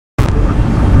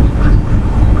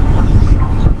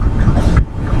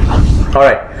All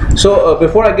right. So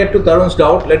before I get to Tarun's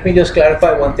doubt, let me just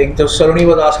clarify one thing. So Saruni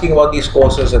was asking about these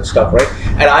courses and stuff, right?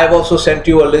 And I've also sent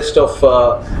you a list of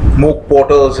MOOC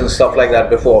portals and stuff like that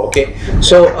before. Okay.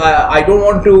 So I don't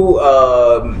want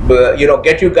to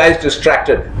get you guys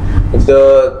distracted.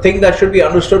 The thing that should be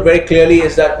understood very clearly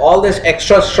is that all this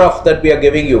extra stuff that we are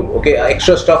giving you, okay,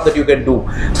 extra stuff that you can do,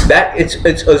 that it's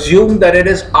assumed that it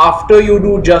is after you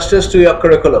do justice to your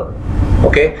curriculum.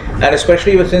 Okay, and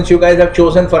especially since you guys have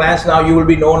chosen finance, now you will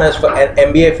be known as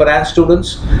MBA finance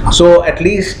students. So at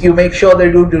least you make sure that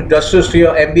you do justice to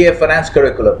your MBA finance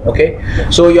curriculum. Okay,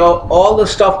 so all the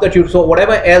stuff that so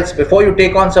whatever else, before you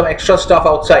take on some extra stuff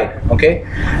outside, okay,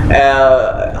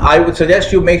 I would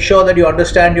suggest you make sure that you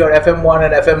understand your FM1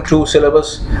 and FM2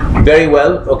 syllabus very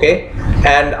well. Okay,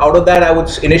 and out of that I would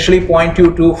initially point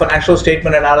you to financial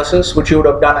statement analysis, which you would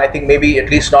have done, I think, maybe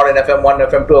at least not in FM1,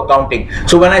 FM2 accounting.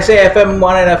 So when I say FM1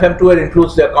 and FM2, it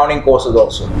includes the accounting courses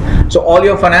also. So all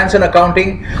your finance and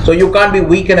accounting, so you can't be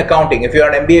weak in accounting. If you're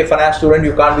an MBA finance student,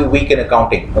 you can't be weak in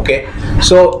accounting. Okay,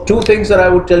 so two things that I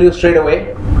would tell you straight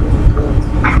away.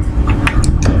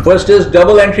 First is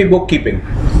double entry bookkeeping.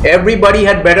 Everybody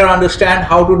had better understand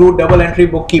how to do double entry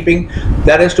bookkeeping,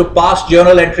 that is to pass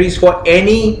journal entries for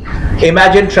any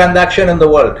imagined transaction in the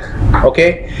world.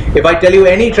 Okay, if I tell you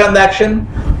any transaction,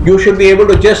 you should be able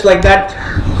to just like that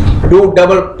do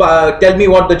double, tell me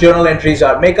what the journal entries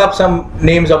are. Make up some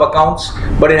names of accounts,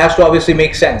 but it has to obviously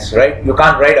make sense, right? You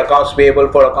can't write accounts payable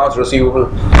for accounts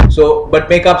receivable. So, but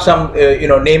make up some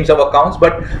names of accounts,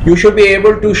 but you should be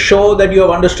able to show that you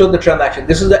have understood the transaction.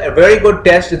 This is a very good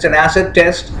test. It's an asset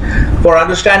test for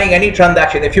understanding any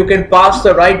transaction. If you can pass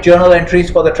the right journal entries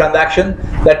for the transaction,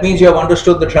 that means you have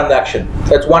understood the transaction.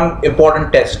 That's one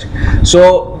important test.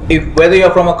 So whether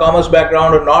you're from a commerce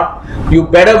background or not, you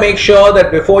better make sure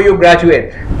that before you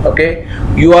graduate, okay,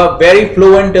 you are very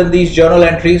fluent in these journal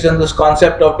entries and this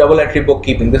concept of double entry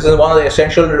bookkeeping. This is one of the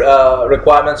essential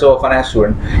requirements of a finance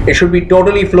student. It should be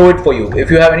totally fluid for you. If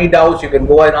you have any doubts, you can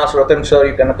go and ask Ratan sir,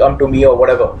 you can come to me or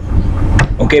whatever.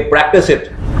 Okay, practice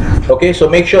it. Okay, so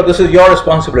make sure this is your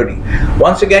responsibility.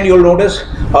 Once again, you'll notice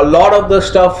a lot of the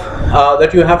stuff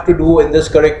that you have to do in this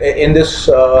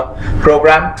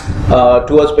program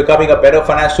towards becoming a better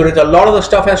finance student. A lot of the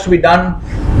stuff has to be done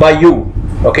by you.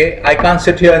 Okay, I can't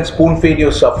sit here and spoon feed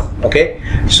you stuff. Okay,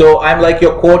 so I'm like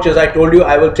your coach. As I told you,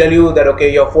 I will tell you that,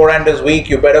 okay, your forehand is weak,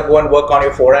 you better go and work on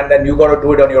your forehand, and you got to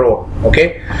do it on your own.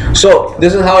 Okay, so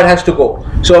this is how it has to go.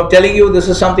 So I'm telling you, this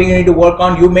is something you need to work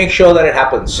on. You make sure that it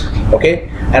happens. Okay,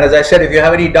 and as I said, if you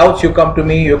have any doubts, you come to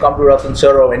me, you come to Ratan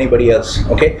sir or anybody else.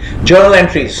 Okay, journal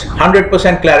entries,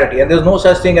 100% clarity, and there's no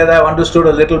such thing as I've understood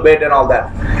a little bit and all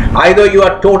that. Either you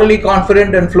are totally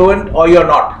confident and fluent, or you're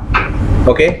not.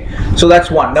 Okay, so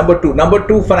that's one. Number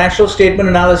two, financial statement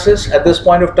analysis. At this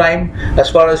point of time,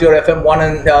 as far as your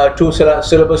FM1 and 2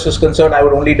 syllabus is concerned, I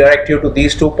would only direct you to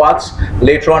these two parts.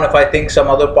 Later on, if I think some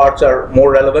other parts are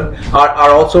more relevant,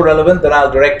 are also relevant, then I'll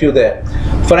direct you there.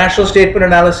 Financial statement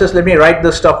analysis, let me write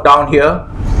this stuff down here.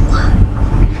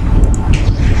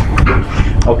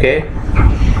 Okay.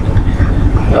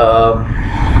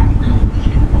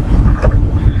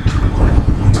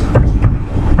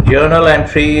 Journal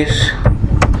entries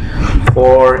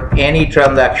for any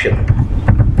transaction.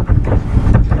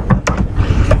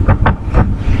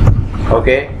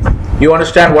 Okay, you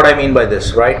understand what I mean by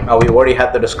this, right? Now we've already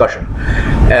had the discussion.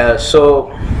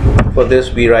 So for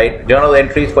this we write journal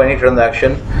entries for any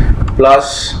transaction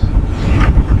plus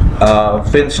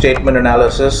fin statement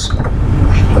analysis.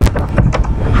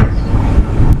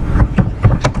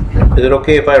 Is it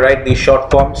okay if I write these short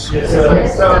forms? Yes, sir.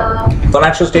 Yes, sir.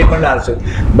 Financial statement analysis.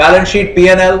 Balance sheet,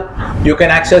 P&L, you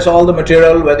can access all the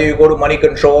material, whether you go to Money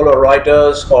Control or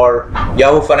Reuters or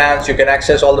Yahoo Finance, you can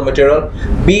access all the material.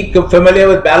 Be familiar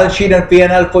with balance sheet and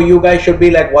P&L for you guys should be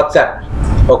like WhatsApp.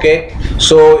 Okay,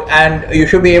 so, and you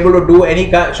should be able to do any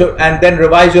kind, so, and then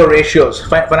revise your ratios.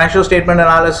 Financial statement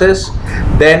analysis,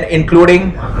 then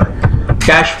including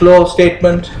cash flow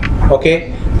statement,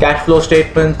 okay, cash flow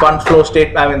statement, fund flow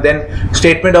statement, I mean, then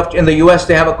statement of, in the US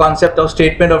they have a concept of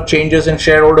statement of changes in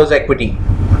shareholders' equity.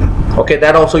 Okay,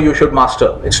 that also you should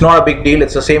master. It's not a big deal,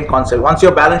 it's the same concept. Once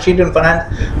your balance sheet and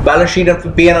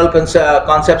P&L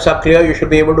concepts are clear, you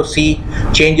should be able to see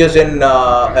changes in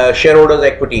shareholders'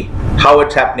 equity, how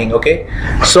it's happening. Okay,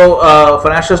 so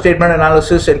financial statement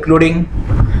analysis including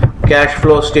cash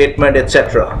flow statement,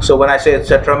 etc. So when I say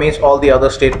etc. means all the other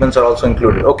statements are also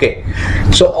included. Okay,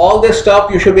 so all this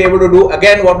stuff you should be able to do.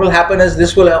 Again, what will happen is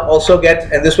this will also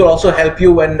get, and this will also help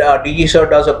you when DG Sir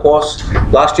does a course.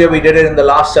 Last year we did it in the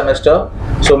last semester,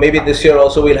 so maybe this year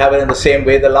also we'll have it in the same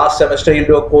way. The last semester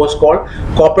you'll do a course called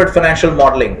Corporate Financial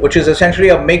Modeling, which is essentially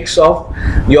a mix of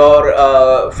your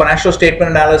financial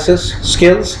statement analysis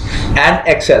skills and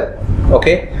Excel.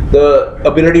 Okay, the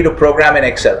ability to program in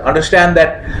Excel. Understand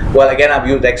that, well, again, I've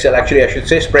used Excel, actually I should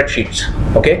say spreadsheets,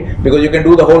 okay, because you can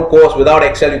do the whole course without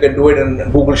Excel. You can do it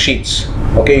in Google Sheets,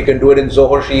 okay, you can do it in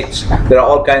Zoho Sheets. There are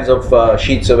all kinds of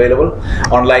sheets available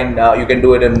online. You can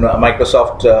do it in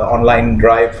Microsoft Online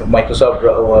Drive, Microsoft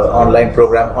Online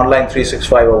Program, Online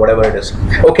 365 or whatever it is.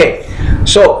 Okay,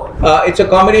 so it's a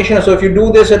combination. So if you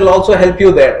do this, it will also help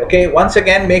you there. Okay, once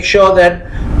again, make sure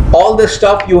that all this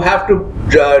stuff you have to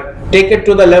take it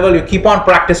to the level, you keep on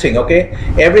practicing. Okay,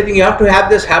 everything you have to have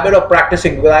this habit of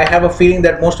practicing, because I have a feeling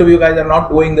that most of you guys are not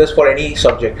doing this for any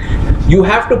subject. You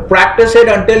have to practice it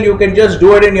until you can just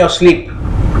do it in your sleep.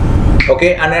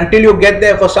 Okay, and until you get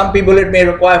there, for some people it may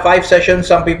require 5 sessions,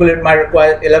 some people it might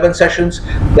require 11 sessions.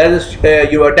 That is,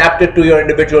 you adapt it to your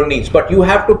individual needs, but you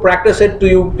have to practice it till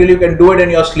you can do it in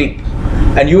your sleep.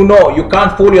 And you know, you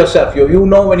can't fool yourself. You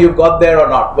know when you got there or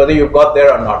not, whether you got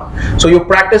there or not. So you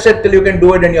practice it till you can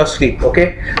do it in your sleep.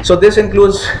 Okay, so this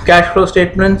includes cash flow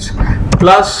statements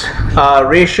plus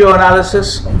ratio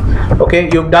analysis. Okay,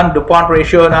 you've done DuPont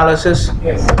ratio analysis.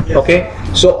 Yes. Okay,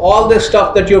 so all this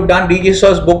stuff that you've done, DG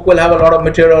Sir's book will have a lot of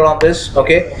material on this.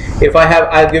 Okay, if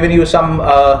I've given you some,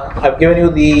 I've given you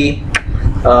the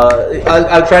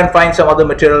I'll try and find some other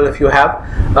material if you have.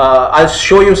 I'll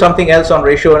show you something else on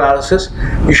ratio analysis.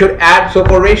 You should add, so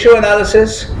for ratio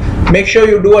analysis, make sure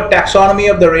you do a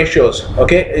taxonomy of the ratios.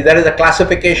 Okay, that is a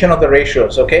classification of the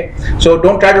ratios. Okay, so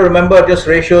don't try to remember just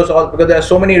ratios, because there are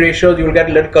so many ratios you will get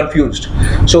a little confused.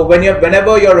 So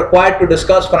whenever you're required to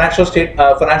discuss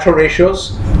financial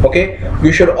ratios, okay,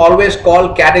 you should always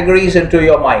call categories into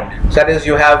your mind. So that is,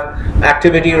 you have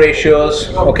activity ratios,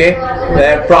 okay,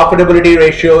 profitability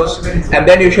ratios, and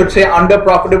then you should say under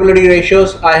profitability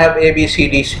ratios I have A, B, C,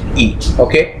 D, E.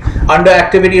 Okay, under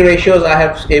activity ratios I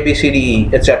have A, B, C, D, E,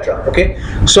 etc. Okay,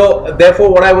 so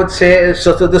therefore what I would say is,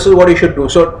 so this is what you should do.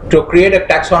 So to create a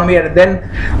taxonomy, and then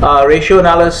ratio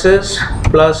analysis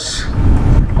plus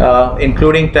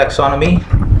including taxonomy.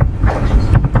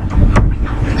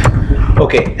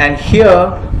 Okay, and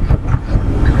here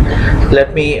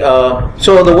let me,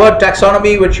 so the word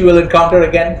taxonomy, which you will encounter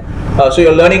again, so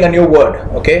you're learning a new word.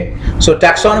 Okay, so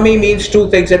taxonomy means two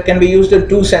things. It can be used in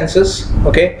two senses.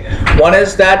 Okay, one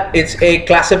is that it's a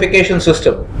classification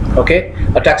system. Okay,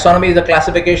 a taxonomy is a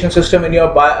classification system. In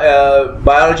your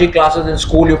biology classes in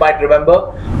school, you might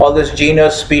remember all this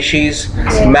genus, species,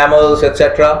 mammals,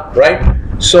 etc. Right?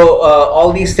 So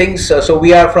all these things, so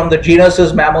we are from the genus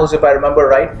is mammals, if I remember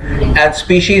right, and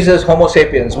species is Homo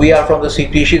sapiens. We are from the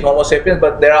species Homo sapiens,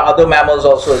 but there are other mammals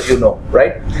also, as you know,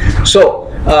 right? So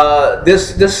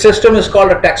this system is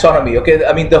called a taxonomy. Okay,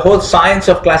 I mean the whole science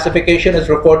of classification is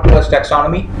referred to as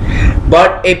taxonomy,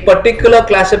 but a particular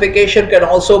classification can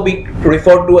also be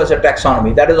referred to as a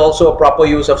taxonomy. That is also a proper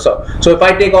use of so. So if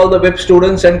I take all the VIP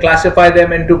students and classify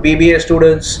them into BBA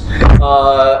students,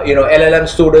 LLM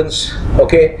students,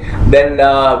 okay, then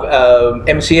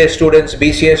MCA students,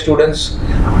 BCA students,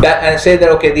 and say that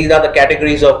okay, these are the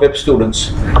categories of VIP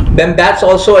students, then that's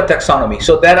also a taxonomy.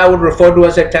 So that I would refer to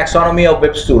as a taxonomy of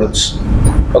VIP students.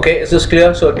 Okay, is this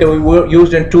clear? So it can be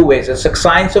used in two ways. It's a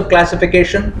science of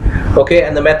classification, okay,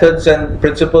 and the methods and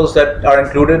principles that are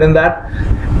included in that,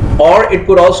 or it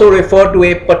could also refer to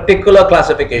a particular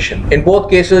classification. In both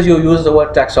cases you use the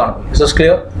word taxonomy. Is this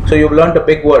clear? So you've learned a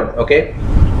big word. Okay,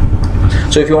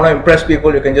 so if you want to impress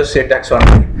people, you can just say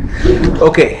taxonomy.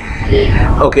 Okay,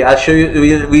 I'll show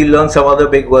you. We'll learn some other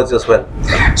big words as well.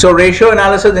 So ratio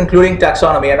analysis including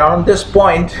taxonomy, and on this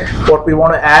point what we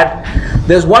want to add,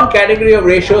 there's one category of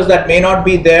ratios that may not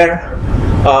be there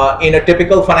in a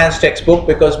typical finance textbook,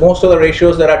 because most of the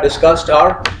ratios that are discussed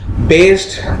are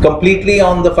based completely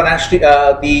on the financial,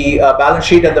 balance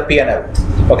sheet and the P&L.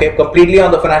 Okay, completely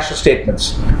on the financial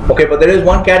statements. Okay, but there is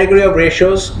one category of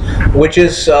ratios which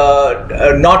is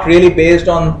not really based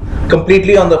on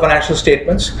completely on the financial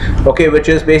statements. Okay, which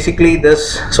is basically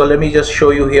this. So let me just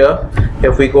show you here.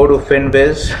 If we go to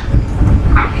FinViz.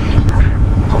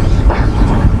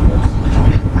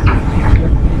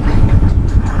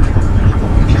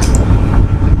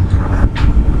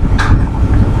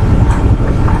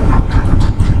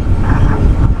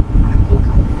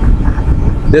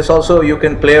 This also you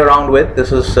can play around with.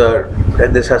 This is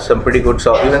this has some pretty good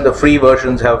software. Even the free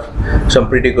versions have some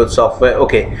pretty good software.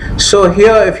 Okay, so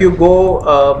here if you go,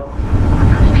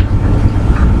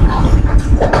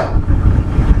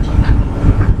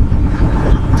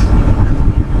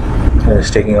 it's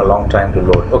taking a long time to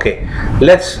load. Okay,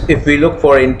 if we look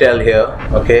for Intel here,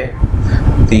 okay,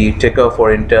 the ticker for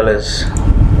Intel is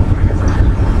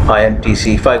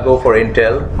INTC. If I go for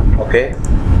Intel, okay,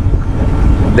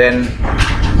 then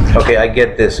okay, I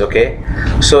get this. Okay,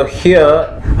 so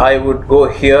here I would go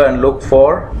here and look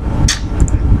for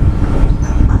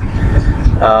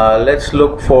let's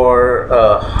look for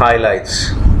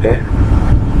highlights. Okay,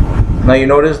 now you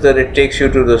notice that it takes you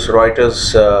to this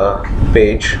Reuters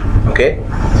page. Okay,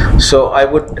 so I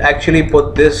would actually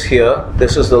put this here.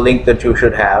 This is the link that you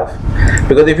should have,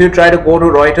 because if you try to go to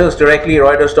Reuters directly,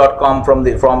 reuters.com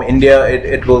from India,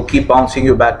 it will keep bouncing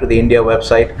you back to the India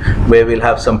website, where we'll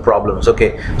have some problems.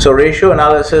 Okay, so ratio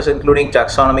analysis including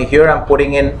taxonomy. Here I'm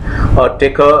putting in a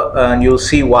ticker, and you'll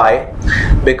see why.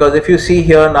 Because if you see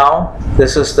here now,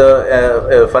 this is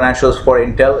the financials for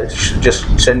Intel. It's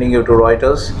just sending you to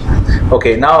Reuters.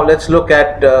 Okay, now let's look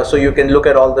at so you can look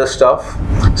at all this stuff,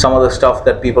 some of the stuff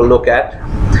that people look at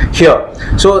here.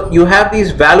 So you have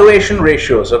these valuation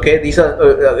ratios. Okay, these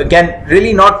are again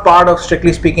really not part of,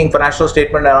 strictly speaking, financial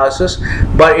statement analysis,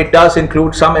 but it does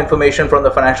include some information from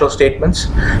the financial statements.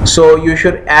 So you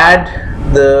should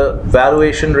add the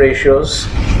valuation ratios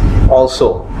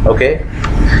also, okay,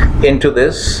 into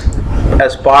this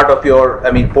as part of your,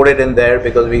 I mean, put it in there,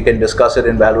 because we can discuss it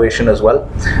in valuation as well,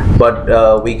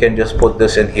 but we can just put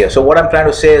this in here. So what I'm trying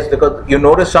to say is, because you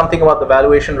notice something about the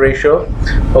valuation ratio.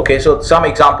 Okay, so some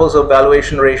examples of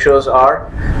valuation ratios are,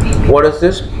 what is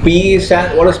this? PE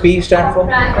stand, what does PE stand for?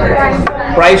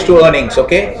 Price to earnings.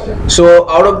 Okay, so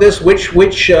out of this,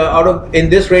 which out of, in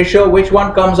this ratio, which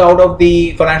one comes out of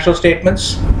the financial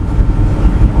statements?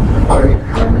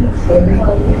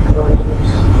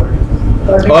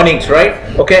 Earnings, right?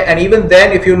 Okay, and even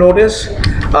then, if you notice,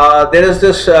 there is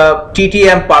this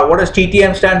TTM part. What does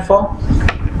TTM stand for?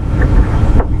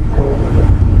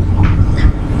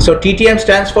 So TTM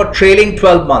stands for trailing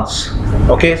 12 months.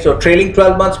 Okay, so trailing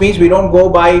 12 months means we don't go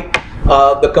by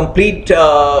the complete,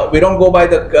 we don't go by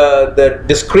the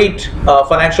discrete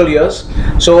financial years.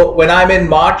 So when I'm in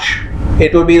March,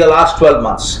 it will be the last 12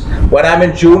 months. When I'm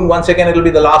in June, once again, it will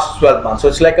be the last 12 months. So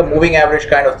it's like a moving average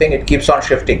kind of thing. It keeps on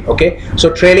shifting. Okay,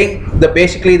 so trailing,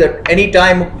 basically any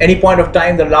point of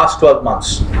time, the last 12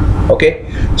 months.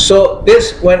 Okay, so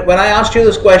this, when I asked you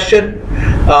this question,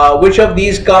 which of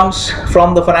these comes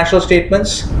from the financial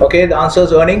statements? Okay, the answer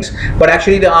is earnings, but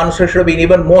actually the answer should have been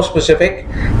even more specific,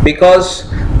 because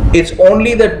it's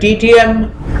only the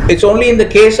TTM, it's only in the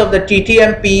case of the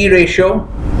TTM PE ratio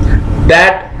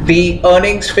that the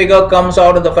earnings figure comes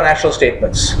out of the financial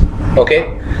statements.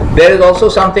 Okay, there is also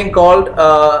something called,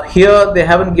 here they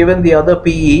haven't given the other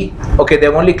PE. Okay,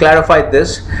 they've only clarified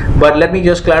this, but let me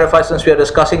just clarify, since we are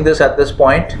discussing this at this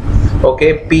point.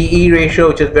 Okay, PE ratio,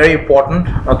 which is very important.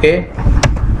 Okay,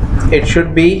 it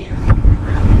should be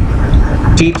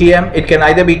TTM. It can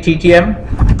either be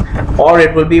TTM, or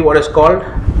it will be what is called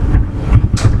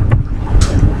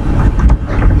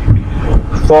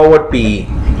forward PE.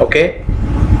 Okay,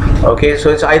 okay, so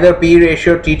it's either PE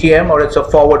ratio TTM, or it's a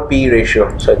forward PE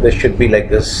ratio. So this should be like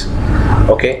this.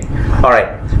 Okay, all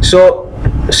right. So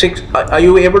are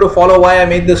you able to follow why I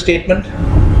made this statement?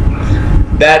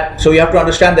 So you have to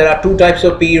understand there are two types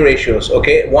of PE ratios.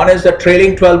 Okay, one is the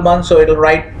trailing 12 months, so it'll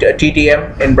write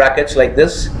TTM in brackets like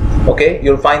this. Okay,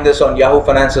 you'll find this on Yahoo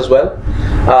Finance as well.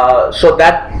 So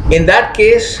that in that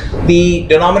case, the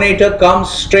denominator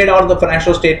comes straight out of the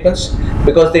financial statements,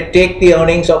 because they take the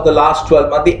earnings of the last 12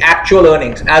 months, the actual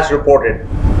earnings as reported.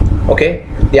 Okay,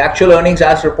 the actual earnings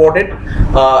as reported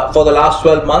for the last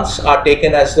 12 months are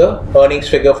taken as the earnings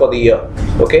figure for the year.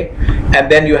 Okay, and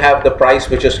then you have the price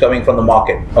which is coming from the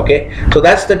market. Okay, so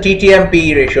that's the TTM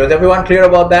PE ratio. Is everyone clear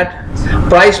about that?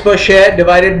 Price per share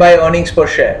divided by earnings per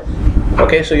share.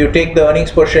 Okay, so you take the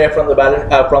earnings per share from the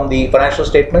from the financial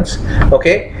statements.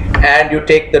 Okay, and you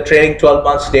take the trailing 12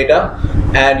 months data,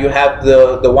 and you have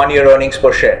the 1 year earnings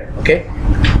per share. Okay,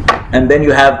 and then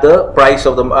you have the price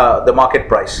of the market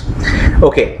price.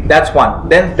 Okay, that's one.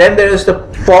 Then there is the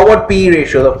forward PE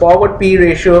ratio. The forward PE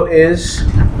ratio is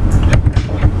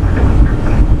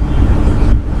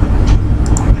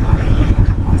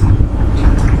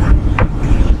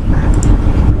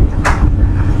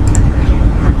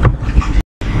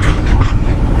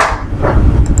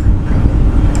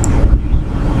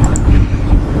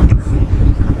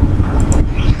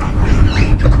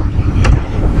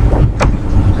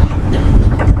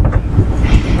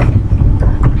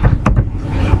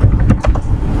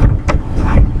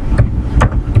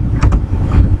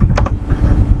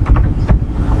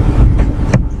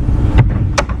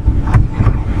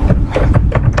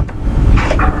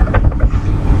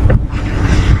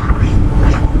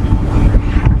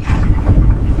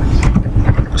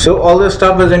So all this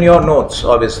stuff is in your notes,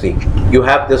 obviously. You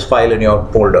have this file in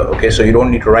your folder, okay? So you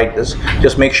don't need to write this.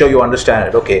 Just make sure you understand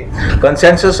it, okay?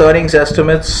 Consensus earnings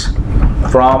estimates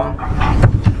from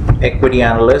equity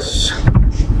analysts,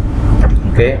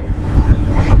 okay?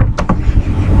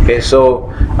 Okay,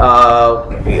 so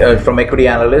from equity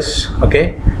analysts,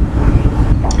 okay?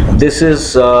 This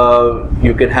is,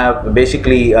 you can have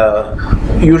basically,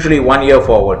 usually 1 year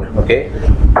forward, okay?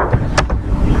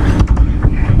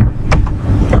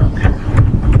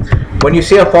 When you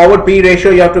see a forward PE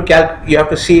ratio, you have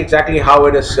to see exactly how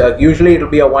it is. Usually, it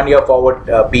will be a 1 year forward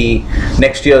PE,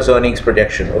 next year's earnings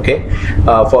projection. Okay,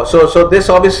 so this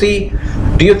obviously,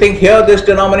 do you think here this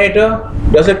denominator,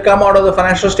 does it come out of the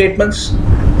financial statements?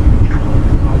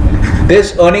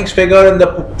 This earnings figure in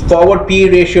the forward PE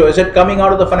ratio, is it coming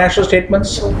out of the financial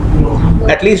statements?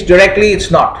 At least directly,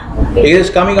 it's not. It is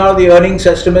coming out of the earnings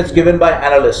estimates given by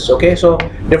analysts. Okay, so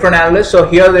different analysts. So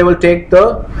here they will take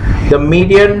the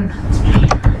median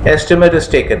estimate is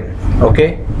taken.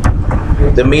 Okay,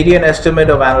 the median estimate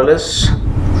of analysts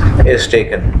is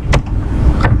taken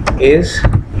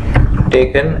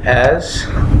as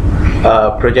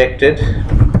projected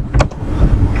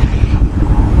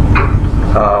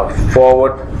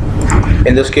forward.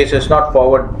 In this case, it's not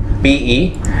forward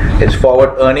PE, it's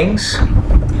forward earnings,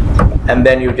 and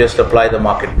then you just apply the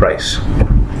market price.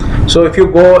 So if you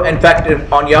go, in fact,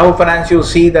 on Yahoo Finance, you'll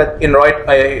see that in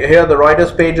here the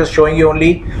Reuters page is showing you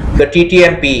only the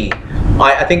TTM PE.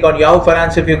 I think on Yahoo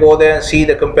Finance, if you go there and see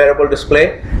the comparable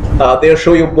display, they'll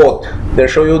show you both. They'll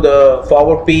show you the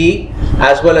forward PE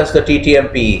as well as the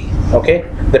TTM PE. Okay,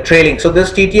 the trailing. So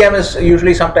this TTM is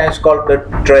usually sometimes called the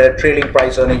trailing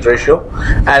price earnings ratio,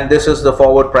 and this is the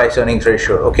forward price earnings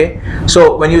ratio. Okay,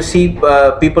 so when you see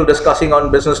people discussing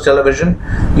on business television,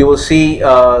 you will see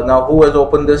now who has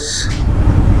opened this.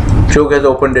 Chug has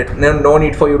opened it. No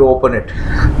need for you to open it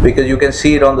because you can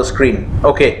see it on the screen.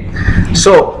 Okay,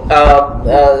 so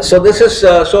so this is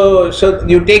so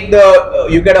you take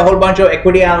you get a whole bunch of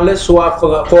equity analysts who are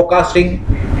forecasting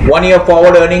 1 year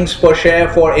forward earnings per share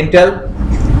for Intel.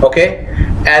 Okay,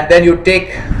 and then you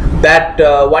take that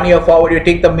 1 year forward, you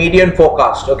take the median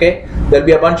forecast. Okay, there'll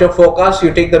be a bunch of forecasts,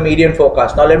 you take the median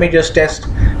forecast. Now let me just test,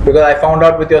 because I found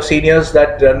out with your seniors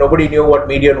that nobody knew what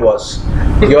median was.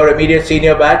 Your immediate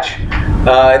senior batch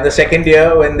in the second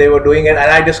year when they were doing it,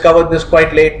 and I discovered this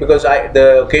quite late because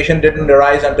the occasion didn't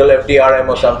arise until FDRM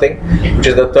or something, which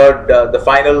is the third, the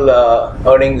final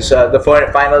earnings, the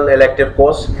final elective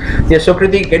course. Yes,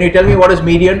 Sukriti, can you tell me what is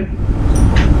median?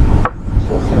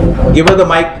 Give her the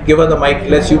mic. Give her the mic.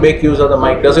 Let's you make use of the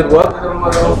mic. Does it work?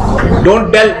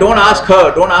 Don't ask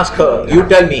her. Don't ask her. You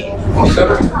tell me.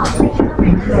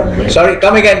 Sorry.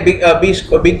 Come again.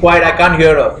 Be quiet. I can't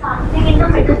hear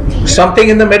her. Something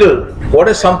in the middle. What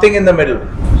is something in the middle?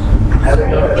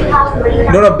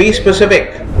 No. Be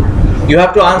specific. You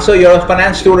have to answer. You're a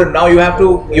finance student now.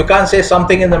 You can't say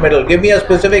something in the middle. Give me a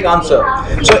specific answer.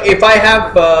 So if I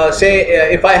have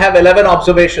if I have 11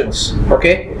 observations,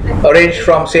 okay, arranged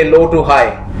from say low to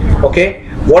high, okay,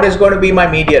 what is going to be my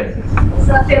median?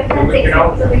 So fifth and sixth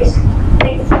observation.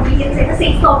 We can say the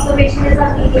sixth observation is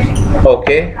our median.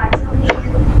 Okay.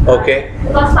 Okay.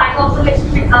 Because 5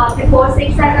 observations before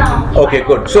 6 and okay,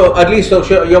 good. So at least you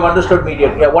have understood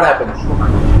median. Yeah. What happened?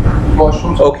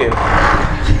 Okay.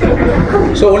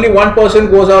 So only one person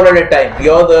goes out at a time.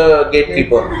 You're the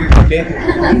gatekeeper. Okay.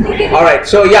 All right.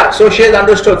 So yeah. So she has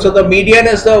understood. So the median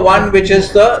is the one which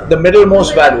is the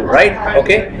middlemost value, right?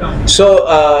 Okay. So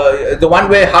the one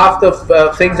where half the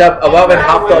things are above and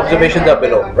half the observations are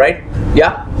below, right?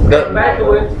 Yeah. Back to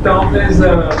width term is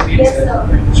yes, sir.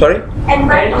 Sorry. And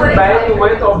back to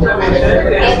width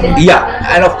observation is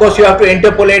Yeah, and of course you have to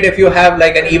interpolate if you have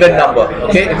like an even number.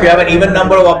 Okay, if you have an even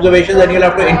number of observations, then you'll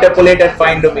have to interpolate and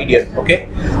find the median. Okay,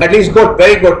 at least good,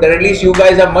 very good. Then at least you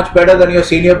guys are much better than your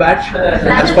senior batch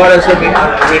as far as the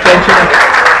retention and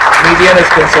median is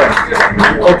concerned.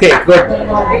 Okay,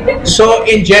 good. So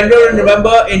in general,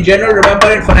 remember in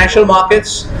financial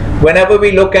markets, whenever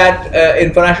we look at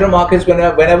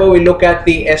whenever we look at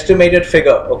the estimated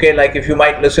figure, okay, like if you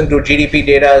might listen to GDP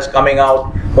data is coming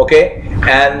out, okay,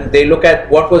 and they look at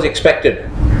what was expected.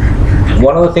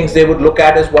 One of the things they would look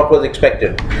at is what was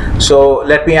expected. So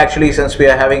let me actually, since we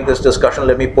are having this discussion,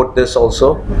 let me put this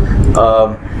also.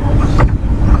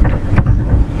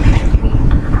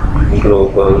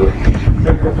 Global.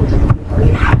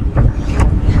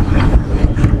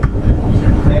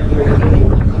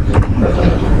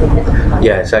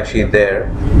 Yeah, it's actually there.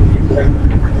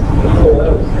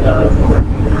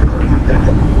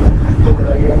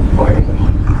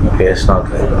 Okay, it's not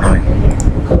there.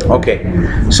 Okay,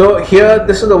 so here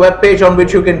this is the web page on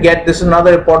which you can get. This is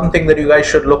another important thing that you guys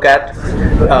should look at.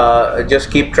 Just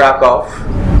keep track of,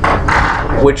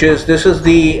 which is this is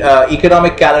the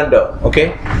economic calendar.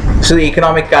 Okay, this is the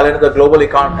economic calendar, the global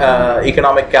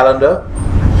economic calendar,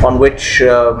 on which.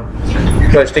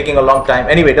 It's taking a long time.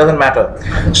 Anyway, it doesn't matter.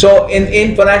 So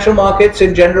in financial markets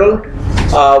in general,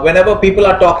 whenever people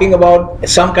are talking about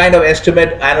some kind of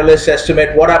estimate, analyst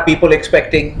estimate, what are people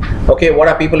expecting? Okay, what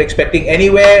are people expecting?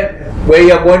 Anywhere where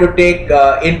you're going to take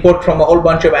input from a whole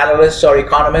bunch of analysts or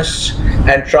economists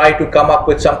and try to come up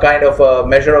with some kind of a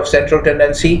measure of central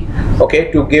tendency, okay,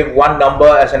 to give one number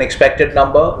as an expected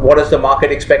number. What is the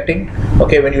market expecting?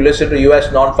 Okay, when you listen to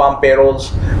US non-farm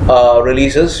payrolls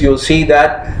releases, you'll see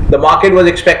that the market was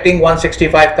expecting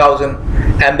 165,000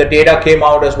 and the data came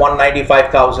out as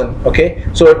 195,000. Okay,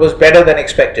 so it was better than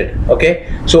expected.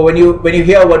 Okay, so when you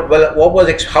hear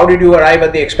how did you arrive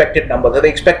at the expected number? The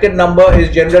expected number is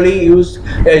generally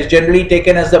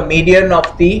taken as the median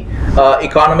of the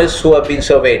economists who have been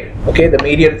surveyed. Okay, the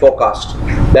median forecast.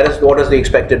 That is what is the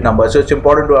expected number. So it's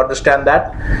important to understand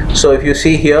that. So if you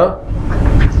see here,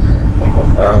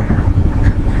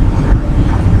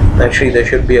 actually there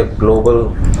should be a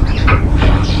global.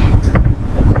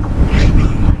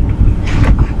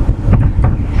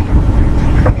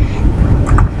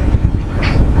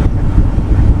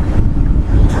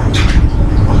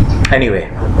 Anyway,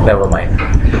 never mind.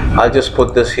 I'll just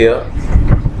put this here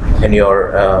in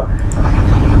your.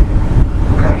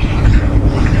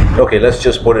 Okay, let's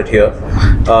just put it here.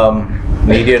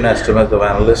 Median estimates of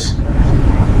analysts.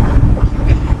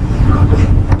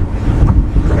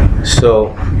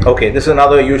 So, okay, this is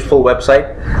another useful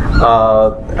website.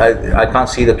 I can't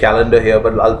see the calendar here,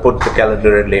 but I'll put the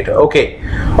calendar in later. Okay,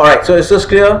 all right. So is this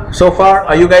clear so far?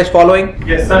 Are you guys following?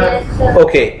 Yes, sir. Yes, sir.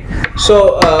 Okay.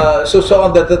 So,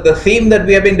 the theme that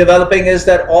we have been developing is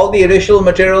that all the additional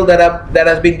material that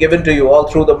has been given to you all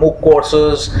through the MOOC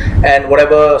courses and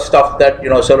whatever stuff that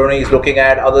Saloni is looking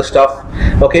at, other stuff.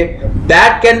 Okay,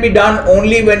 that can be done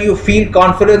only when you feel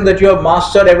confident that you have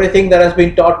mastered everything that has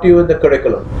been taught to you in the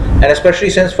curriculum. And especially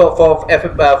since for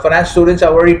finance students,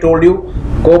 I've already told you,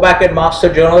 go back and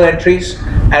master journal entries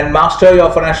and master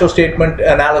your financial statement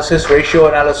analysis, ratio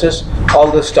analysis, all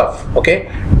this stuff.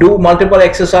 Okay, do multiple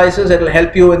exercises. It will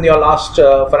help you in your last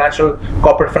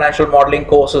corporate financial modeling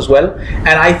course as well. And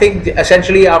I think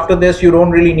essentially after this you don't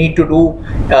really need to do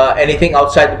anything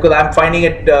outside, because I'm finding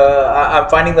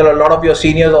that a lot of your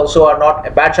seniors also are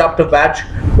not, batch after batch,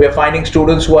 we are finding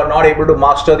students who are not able to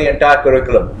master the entire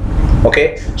curriculum.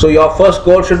 Okay, so your first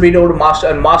goal should be to master,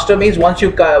 and master means once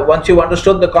you've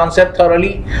understood the concept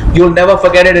thoroughly, you'll never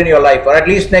forget it in your life, or at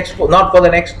least not for the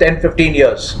next 10-15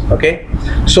 years. Okay,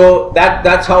 so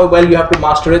that's how well you have to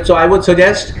master it. So I would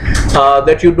suggest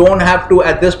that you don't have to,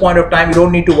 at this point of time, you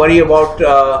don't need to worry about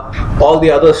all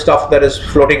the other stuff that is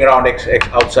floating around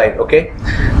outside. Okay,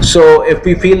 so if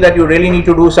we feel that you really need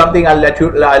to do something, I'll let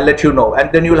you know,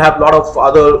 and then you'll have a lot of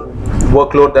other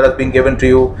workload that has been given to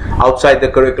you outside the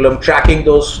curriculum, tracking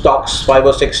those stocks, 5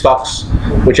 or 6 stocks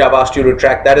which I've asked you to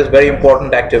track. That is very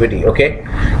important activity. Okay,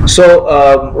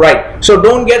 so right, so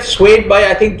don't get swayed by,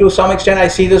 I think to some extent I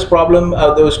see this problem,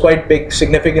 there was quite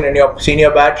significant in your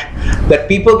senior batch, that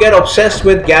people get obsessed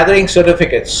with gathering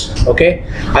certificates. Okay,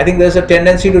 I think there's a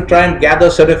tendency to try and gather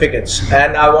certificates,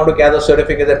 and I want to gather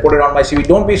certificates and put it on my CV.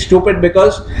 Don't be stupid,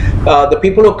 because the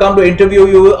people who come to interview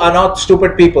you are not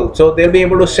stupid people, so they'll be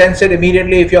able to sense it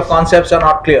immediately if your concepts are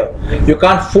not clear. You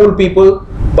can't fool people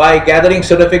by gathering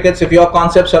certificates if your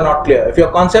concepts are not clear. If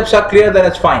your concepts are clear, then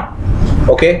it's fine.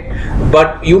 Okay,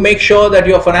 but you make sure that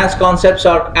your finance concepts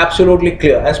are absolutely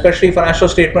clear, and especially financial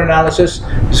statement analysis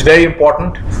is very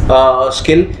important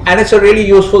skill, and it's a really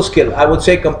useful skill, I would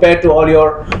say, compared to all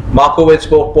your Markowitz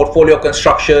portfolio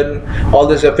construction, all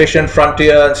this efficient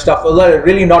frontier and stuff.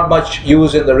 Really not much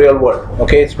use in the real world.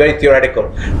 Okay, it's very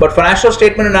theoretical, but financial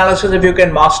statement analysis, if you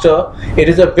can master it,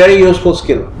 is a very useful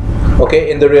skill.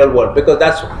 Okay, in the real world, because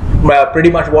that's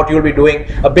pretty much what you'll be doing,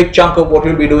 a big chunk of what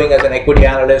you'll be doing as an equity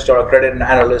analyst or a credit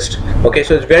analyst. Okay,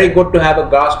 so it's very good to have a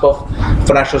grasp of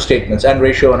financial statements and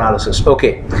ratio analysis.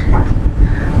 Okay,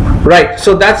 right,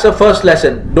 so that's the first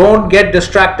lesson. Don't get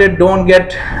distracted, don't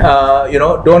get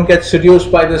don't get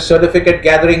seduced by this certificate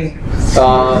gathering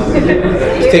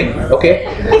thing. Okay,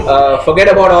 forget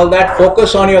about all that.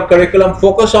 Focus on your curriculum,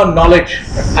 focus on knowledge,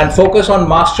 and focus on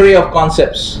mastery of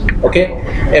concepts. Okay,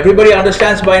 everybody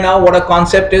understands by now what a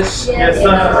concept is. Yes,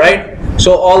 sir. Right,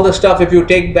 so all the stuff, if you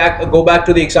go back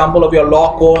to the example of your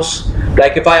law course,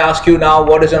 like if I ask you now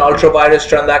what is an ultra vires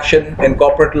transaction in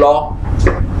corporate law,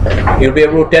 you'll be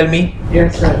able to tell me.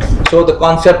 Yes, sir. So the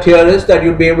concept here is that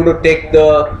you'll be able to take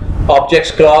the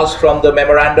objects clause from the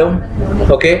memorandum,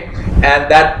 okay, and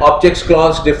that objects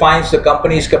clause defines the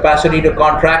company's capacity to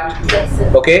contract,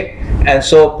 okay, and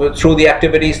so through the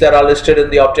activities that are listed in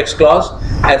the objects clause.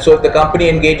 And so if the company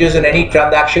engages in any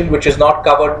transaction which is not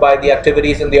covered by the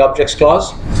activities in the objects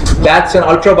clause, that's an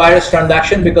ultra virus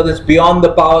transaction because it's beyond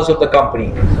the powers of the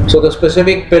company. So the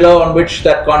specific pillar on which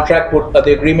that contract would,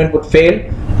 the agreement would fail,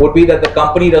 would be that the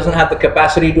company doesn't have the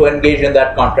capacity to engage in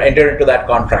that contract, enter into that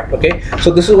contract, okay. So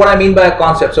this is what I mean by a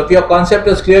concept. So if your concept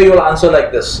is clear, you will answer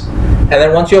like this. And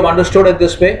then once you have understood it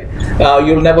this way,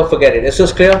 you'll never forget it. Is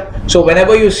this clear? So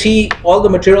whenever you see all the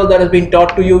material that has been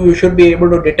taught to you, you should be able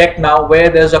to detect now where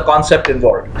there's a concept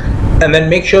involved. And then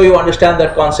make sure you understand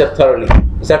that concept thoroughly.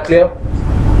 Is that clear?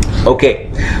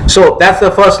 Okay. So that's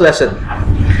the first lesson.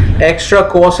 Extra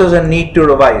courses and need to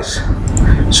revise.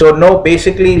 So no,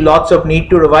 basically lots of need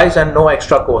to revise and no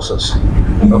extra courses.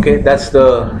 Okay, that's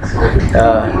the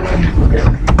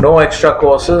no extra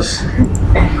courses,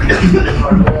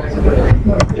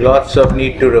 lots of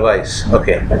need to revise.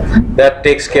 Okay, that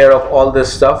takes care of all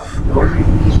this stuff.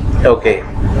 Okay,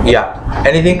 yeah.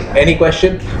 Anything? Any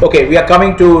question? Okay, we are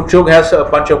coming to Chug has a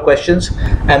bunch of questions,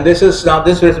 and this is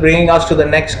bringing us to the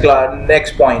next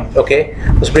point. Okay,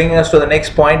 it's bringing us to the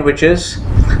next point, which is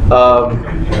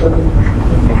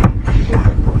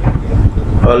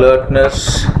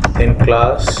alertness in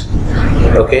class.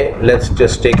 Okay, let's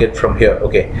just take it from here.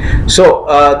 Okay, so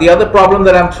the other problem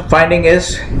that I'm finding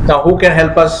is, now who can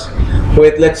help us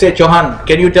with, let's say Chauhan,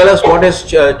 can you tell us what is,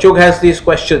 Chug has these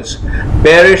questions,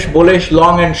 bearish, bullish,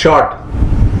 long and short.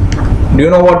 Do you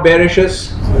know what bearish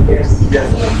is? Yes.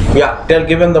 Yeah,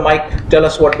 give him the mic, tell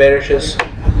us what bearish is.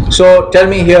 So tell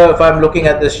me here, if I'm looking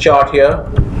at this chart here,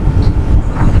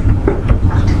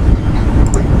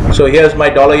 so here's my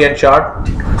dollar yen chart.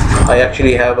 I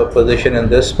actually have a position in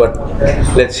this, but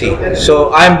let's see.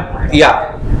 So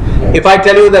if I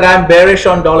tell you that I'm bearish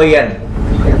on dollar yen,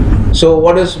 so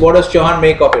what does Chauhan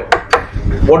make of it?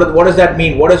 What does that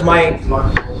mean? What is my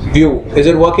view? Is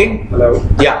it working? Hello?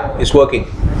 Yeah, it's working.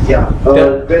 Yeah.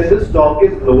 When the stock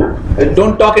is low,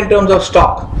 Don't talk in terms of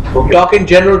stock. Okay. Talk in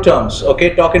general terms.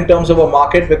 Okay, talk in terms of a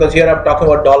market, because here I'm talking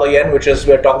about dollar yen, which is,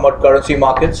 we're talking about currency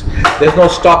markets. There's no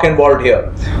stock involved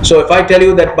here. So if I tell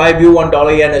you that my view on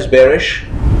dollar yen is bearish,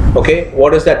 okay,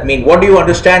 what does that mean? What do you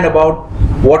understand about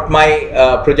what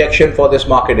my projection for this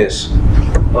market is?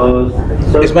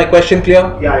 so Is my question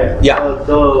clear? Yeah.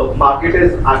 The market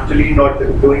is actually not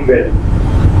doing well.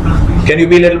 Can you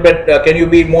be a little bit? Can you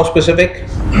be more specific?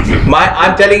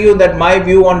 I'm telling you that my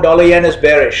view on dollar yen is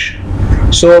bearish.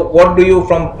 So what do you,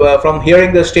 from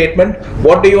hearing this statement,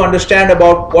 what do you understand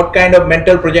about what kind of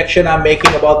mental projection I'm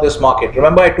making about this market?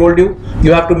 Remember I told you,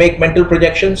 you have to make mental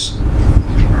projections?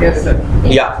 Yes, sir.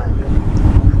 Yeah.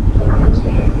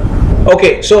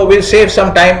 Okay, so we'll save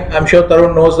some time. I'm sure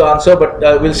Tarun knows the answer, but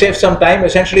we'll save some time.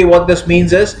 Essentially what this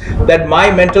means is that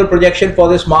my mental projection for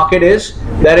this market is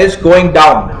that it's going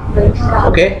down.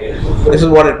 Okay, this is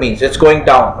what it means, it's going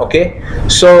down. Okay,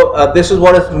 so this is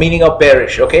what is meaning of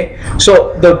bearish. Okay,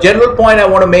 so the general point I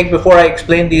want to make before I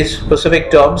explain these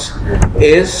specific terms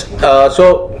is,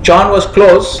 so John was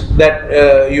close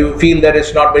that you feel that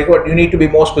it's not very good. You need to be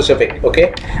more specific.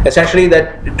 Okay, essentially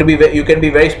that you can be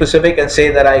very specific and say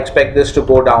that I expect this to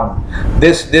go down.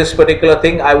 This particular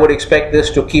thing, I would expect this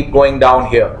to keep going down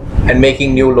here and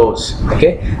making new lows.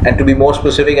 Okay, and to be more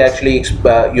specific, actually,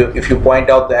 if you point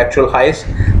out the actual highs,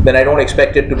 then I don't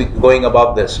expect it to be going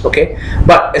above this. Okay,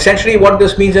 but essentially what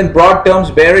this means in broad terms,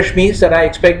 bearish means that I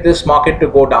expect this market to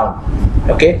go down.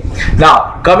 Okay,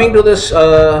 now coming to this,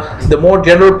 the more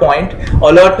general point,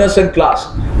 alertness in class.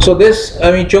 So this,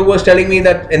 I mean, Chug was telling me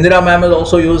that Indira ma'am has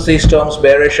also used these terms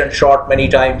bearish and short many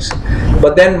times.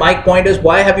 But then my point is,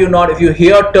 why have you not, if you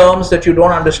hear terms that you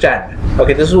don't understand,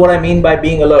 okay, this is what I mean by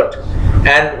being alert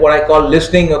and what I call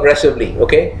listening aggressively.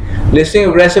 Okay, listening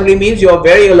aggressively means you are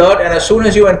very alert, and as soon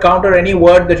as you encounter any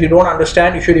word that you don't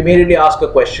understand, you should immediately ask a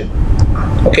question.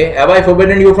 Okay, have I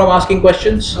forbidden you from asking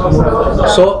questions? No, sir.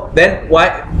 So then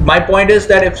why, my point is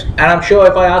that and I'm sure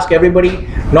if I ask everybody,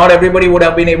 not everybody would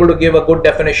have been able to give a good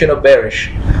definition of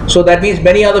bearish. So that means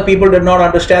many other people did not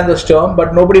understand this term,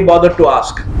 but nobody bothered to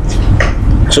ask.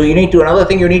 So you need to, another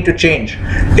thing you need to change.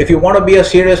 If you want to be a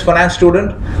serious finance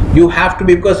student, you have to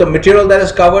be, because the material that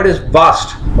is covered is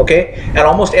vast. Okay, and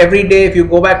almost every day, if you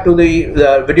go back to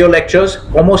the video lectures,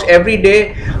 almost every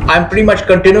day I'm pretty much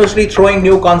continuously throwing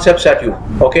new concepts at you.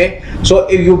 Okay, so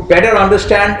if you better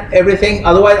understand everything,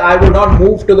 otherwise I will not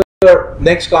move to the the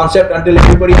next concept until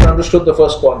everybody has understood the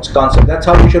first concept. That's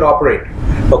how we should operate.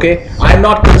 Okay, I'm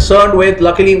not concerned with,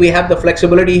 luckily we have the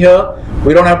flexibility here.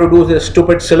 We don't have to do this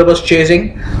stupid syllabus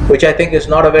chasing, which I think is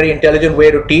not a very intelligent way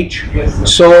to teach.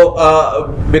 Yes.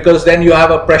 So because then you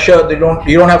have a pressure, you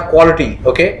don't have quality.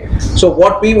 Okay, so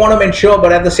what we want to ensure,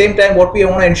 but at the same time what we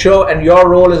want to ensure, and your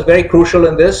role is very crucial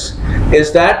in this,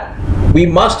 is that we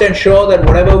must ensure that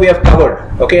whatever we have covered,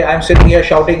 okay, I'm sitting here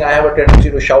shouting, I have a tendency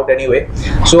to shout anyway,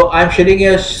 so I'm sitting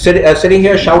here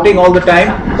shouting all the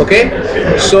time,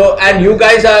 okay, so, and you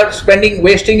guys are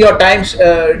wasting your time,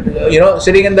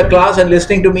 sitting in the class and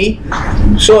listening to me.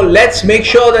 So let's make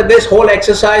sure that this whole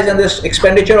exercise and this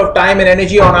expenditure of time and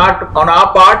energy on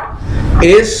our part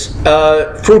is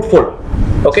fruitful.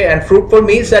 Okay, and fruitful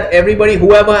means that everybody,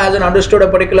 whoever hasn't understood a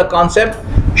particular concept,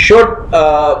 should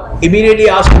immediately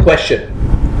ask a question,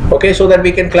 okay, so that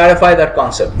we can clarify that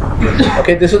concept.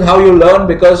 Okay, this is how you learn,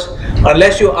 because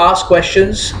unless you ask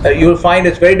questions, you'll find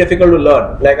it's very difficult to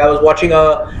learn. Like I was watching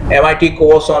a MIT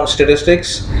course on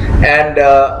statistics, and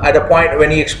at a point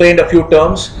when he explained a few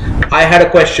terms, I had a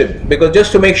question, because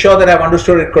just to make sure that I've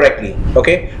understood it correctly,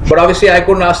 okay, but obviously I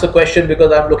couldn't ask the question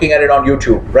because I'm looking at it on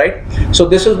YouTube, right? So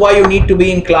this is why you need to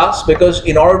be in class, because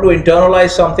in order to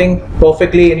internalize something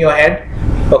perfectly in your head,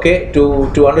 okay,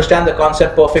 to understand the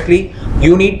concept perfectly,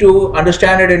 you need to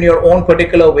understand it in your own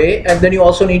particular way, and then you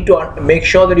also need to make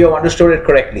sure that you have understood it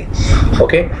correctly.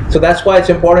 Okay, so that's why it's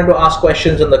important to ask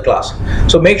questions in the class.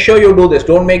 So make sure you do this.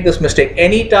 Don't make this mistake.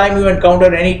 Anytime you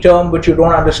encounter any term which you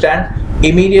don't understand,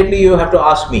 immediately you have to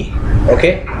ask me,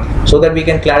 okay, so that we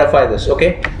can clarify this.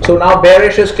 Okay, so now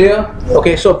bearish is clear.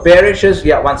 Okay, so bearish is,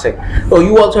 yeah, one sec. Oh,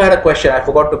 you also had a question, I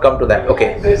forgot to come to that.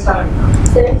 Okay,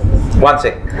 one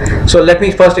sec. So let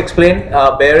me first explain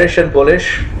bearish and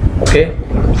bullish. Okay,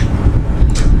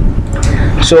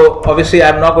 so obviously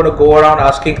I'm not going to go around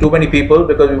asking too many people,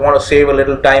 because we want to save a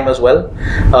little time as well.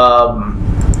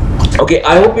 Okay,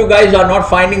 I hope you guys are not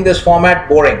finding this format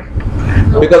boring,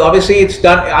 because obviously it's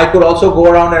done. I could also go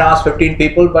around and ask 15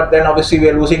 people, but then obviously we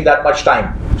are losing that much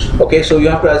time. Okay, so you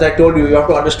have to, as I told you, you have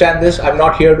to understand this. I'm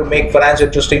not here to make finance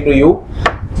interesting to you.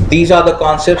 These are the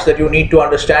concepts that you need to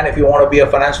understand if you want to be a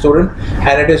finance student,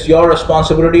 and it is your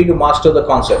responsibility to master the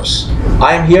concepts.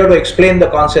 I am here to explain the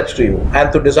concepts to you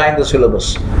and to design the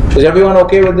syllabus. Is everyone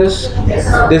okay with this? Yes,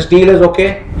 sir. This deal is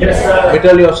okay? Yes, sir.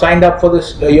 Mittal, you have signed up for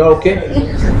this, you're okay?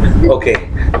 Okay,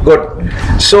 good.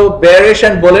 So bearish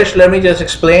and bullish, let me just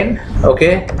explain.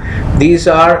 Okay, these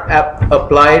are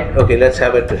applied, okay, let's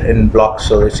have it in blocks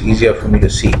so it's easier for me to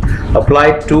see.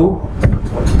 Applied to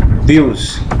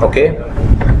views, okay,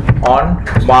 on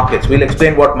markets. We'll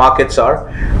explain what markets are.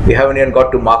 We haven't even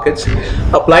got to markets.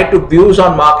 Applied to views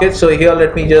on markets. So here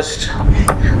let me just,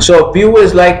 so a view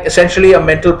is like essentially a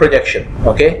mental projection.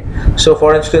 Okay, so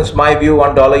for instance, my view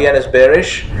on dollar yen is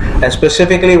bearish, and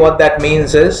specifically what that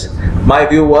means is, my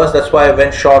view was, that's why I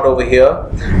went short over here,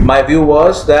 my view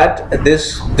was that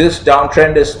this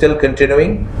downtrend is still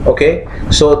continuing. Okay,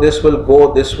 so this will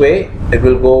go this way, it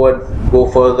will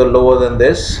go further lower than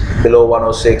this, below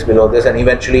 106, below this, and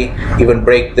eventually even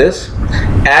break this,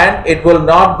 and it will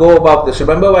not go above this.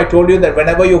 Remember I told you that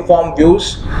whenever you form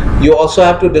views, you also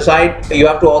have to decide, you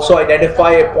have to also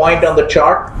identify a point on the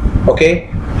chart, okay,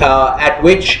 at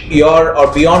which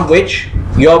beyond which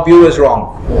your view is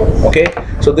wrong. Okay,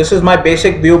 so this is my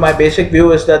basic view. My basic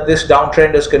view is that this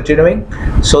downtrend is continuing,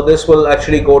 so this will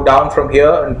actually go down from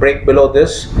here and break below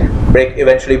this,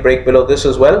 eventually break below this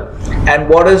as well. And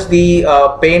what is the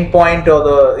pain point, or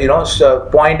the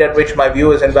point at which my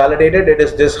view is invalidated? It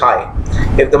is this high.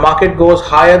 If the market goes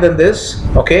higher than this,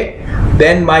 okay,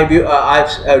 then my view,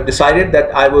 I've decided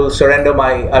that I will surrender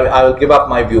I will give up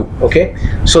my view. Okay,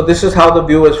 so this is how the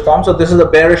view is formed. So this is a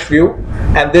bearish view,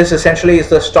 and this essentially is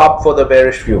the stop for the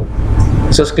bearish view.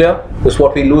 This is clear? This is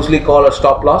what we loosely call a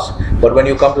stop loss, but when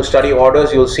you come to study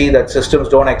orders, you'll see that systems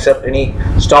don't accept any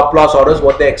stop loss orders.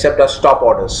 What they accept are stop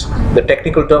orders. The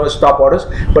technical term is stop orders,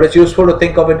 but it's useful to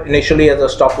think of it initially as a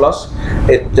stop loss.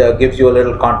 It gives you a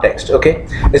little context. Okay,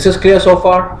 this is clear so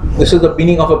far? This is the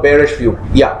meaning of a bearish view.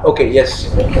 Yeah, okay, yes.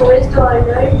 The US dollar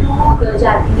to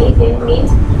Japanese yen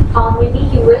means how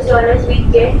many US dollars we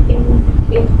get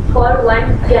for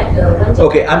one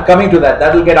Okay, I'm coming to that.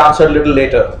 That will get answered a little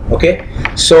later. Okay,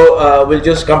 so we'll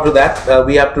just come to that.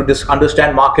 We have to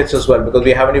understand markets as well, because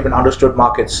we haven't even understood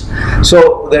markets.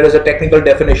 So there is a technical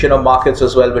definition of markets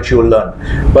as well, which you will learn.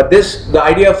 But the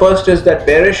idea first is that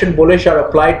bearish and bullish are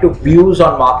applied to views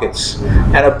on markets,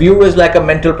 and a view is like a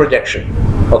mental projection.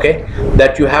 Okay,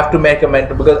 that you have to make a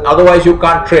mental, because otherwise you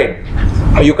can't trade.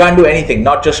 You can't do anything,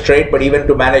 not just trade, but even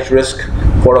to manage risk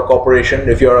for a corporation.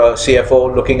 If you're a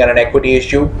CFO looking at an equity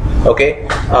issue, okay,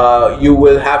 you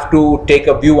will have to take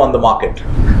a view on the market.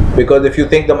 Because if you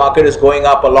think the market is going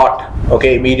up a lot,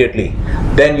 okay, immediately,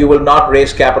 then you will not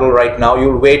raise capital right now.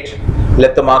 You'll wait,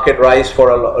 let the market rise for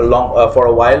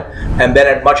a while, and then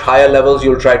at much higher levels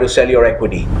you'll try to sell your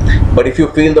equity. But if you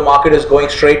feel the market is going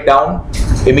straight down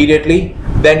immediately,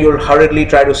 then you'll hurriedly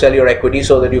try to sell your equity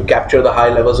so that you capture the high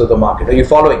levels of the market. Are you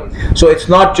following? So it's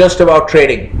not just about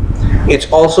trading.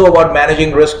 It's also about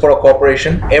managing risk for a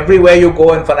corporation. Everywhere you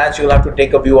go in finance, you'll have to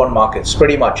take a view on markets,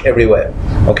 pretty much everywhere.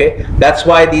 Okay, that's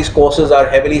why these courses are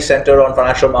heavily centered on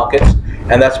financial markets,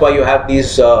 and that's why you have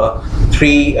these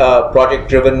three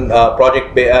project-driven,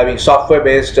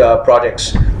 software-based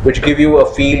projects, which give you a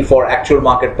feel for actual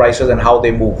market prices and how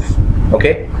they move.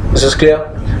 Okay, this is clear?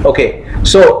 Okay,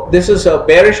 so this is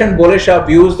bearish and bullish are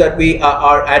views that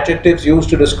are adjectives used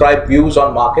to describe views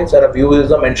on markets, and a view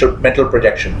is a mental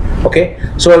projection. Okay,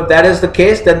 so if that is the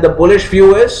case, then the bullish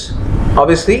view is,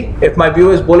 obviously, if my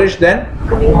view is bullish, then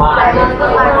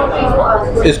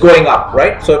is going up,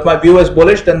 right? So if my view is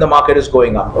bullish, then the market is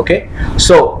going up. Okay,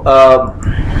 so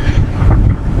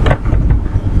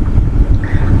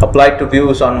applied to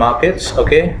views on markets.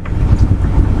 Okay,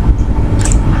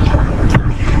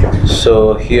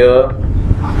 so here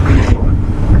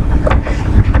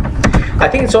I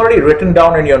think it's already written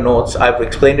down in your notes. I've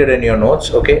explained it in your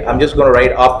notes. Okay, I'm just going to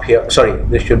write up here. Sorry,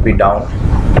 this should be down.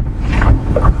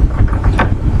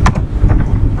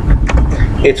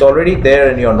 It's already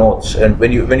there in your notes, and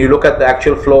when you look at the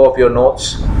actual flow of your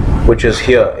notes, which is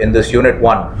here in this unit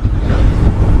 1,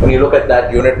 when you look at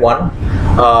that unit 1,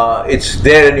 it's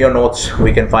there in your notes.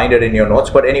 We can find it in your notes,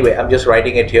 but anyway, I'm just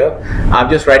writing it here. I'm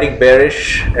just writing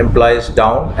bearish implies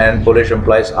down and bullish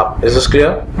implies up. Is this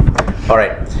clear? All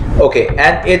right. Okay,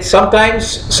 and it's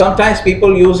sometimes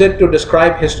people use it to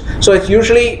describe history. So it's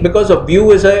usually because a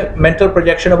view is a mental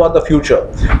projection about the future.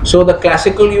 So the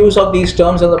classical use of these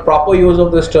terms and the proper use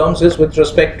of these terms is with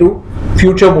respect to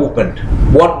future movement.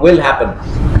 What will happen?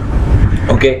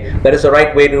 Okay, that is the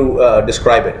right way to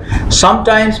describe it.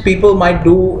 Sometimes people might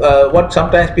do what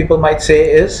sometimes people might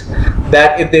say is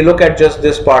that if they look at just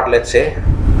this part, let's say,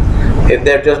 if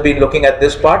they've just been looking at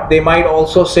this part, they might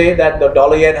also say that the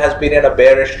dollar yen has been in a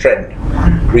bearish trend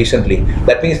recently.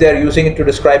 That means they're using it to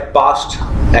describe past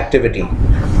activity.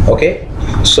 Okay,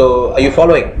 so are you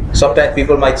following? Sometimes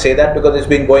people might say that because it's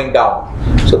been going down.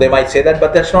 So they might say that,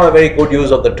 but that's not a very good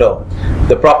use of the term.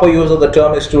 The proper use of the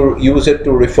term is to use it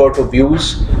to refer to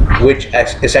views which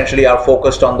essentially are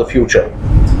focused on the future.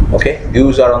 Okay,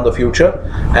 views are on the future,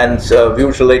 and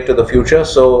views relate to the future,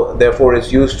 so therefore it's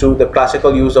used to, the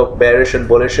classical use of bearish and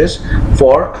bullish is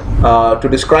for to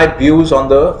describe views on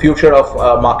the future of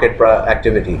market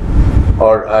activity,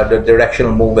 or the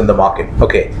directional move in the market.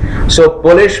 Okay, so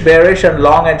bullish, bearish, and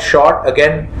long and short,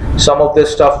 again, some of this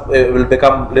stuff will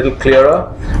become a little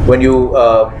clearer when you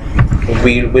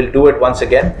we will do it once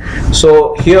again.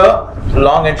 So here,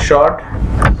 long and short,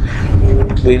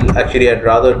 I'd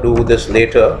rather do this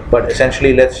later, but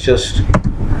essentially let's just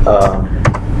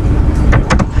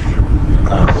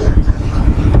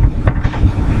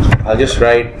I'll just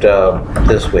write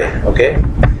this way. Okay,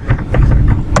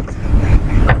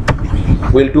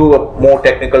 we'll do more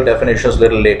technical definitions a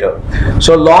little later.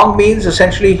 So long means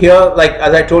essentially here, like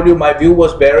as I told you, my view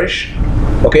was bearish.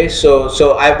 Okay, so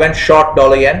I went short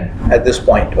dollar yen at this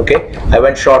point. Okay, I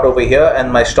went short over here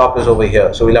and my stop is over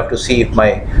here, so we'll have to see if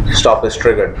my stop is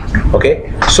triggered.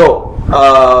 Okay, so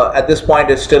at this point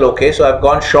it's still okay, so I've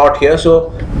gone short here.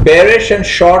 So bearish and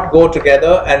short go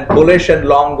together, and bullish and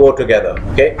long go together.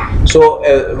 Okay, so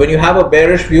when you have a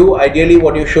bearish view, ideally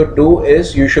what you should do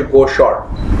is you should go short.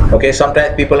 Okay,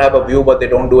 sometimes people have a view but they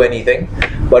don't do anything,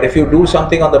 but if you do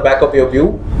something on the back of your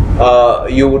view,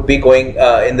 you would be going,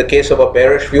 in the case of a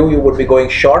bearish view, you would be going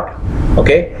short.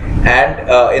 Okay, and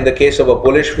in the case of a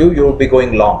bullish view, you will be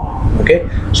going long. Okay,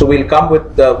 so we'll come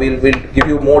with we'll give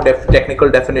you more technical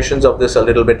definitions of this a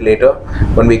little bit later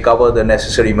when we cover the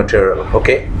necessary material.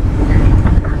 Okay,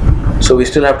 so we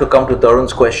still have to come to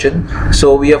Tarun's question.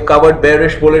 So we have covered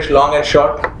bearish, bullish, long and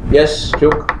short. Yes,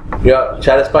 Juk, you are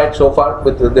satisfied so far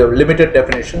with the limited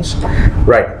definitions,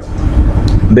 right?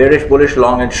 Bearish, bullish,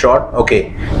 long and short.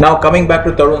 Okay, now coming back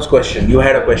to Tarun's question. You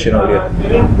had a question earlier.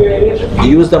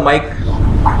 Use the mic.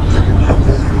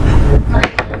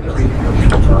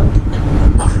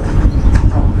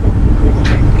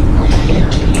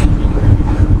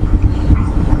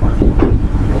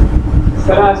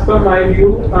 Sir, as per my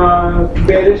view,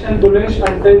 bearish and bullish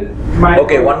until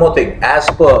Okay, one more thing. As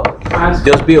per,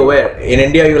 just be aware. In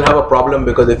India, you'll have a problem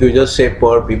because if you just say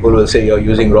per, people will say you're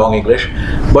using wrong English.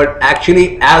 But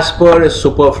actually, as per is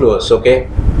superfluous. Okay.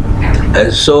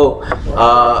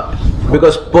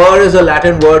 Because per is a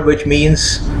Latin word which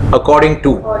means according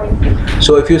to.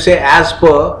 So if you say as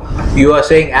per, you are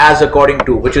saying as according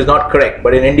to, which is not correct.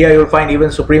 But in India, you'll find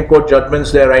even Supreme Court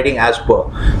judgments they're writing as per.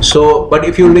 So, but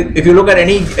if you look at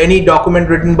any document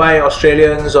written by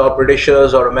Australians or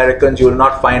Britishers or Americans, you will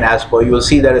not find as per. You will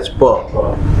see that it's per.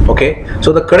 Okay.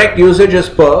 So the correct usage is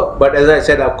per. But as I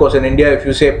said, of course, in India, if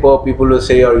you say per, people will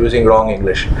say you're using wrong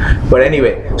English. But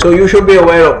anyway, so you should be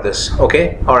aware of this.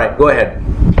 Okay. All right. Go ahead.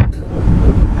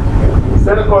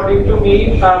 Sir, according to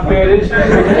me, bearish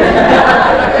and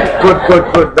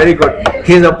Good, very good.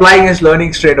 He's applying his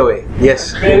learning straight away.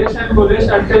 Yes. bearish and bullish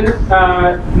until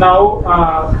now,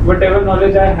 whatever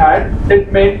knowledge I had,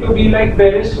 it meant to be like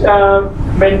bearish,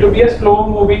 meant to be a slow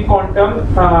moving quantum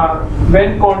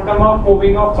when quantum of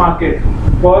moving of market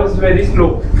was very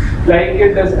slow. Like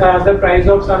it does, the price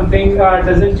of something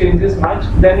doesn't changes much,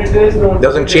 then it is known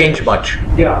Doesn't change much.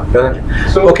 Yeah.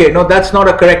 So, okay, no, that's not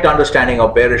a correct understanding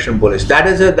of bearish and bullish.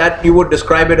 That you would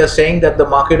describe it as saying that the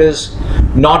market is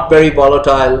not very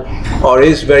volatile or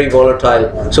is very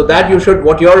volatile. So that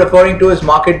what you're referring to is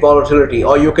market volatility,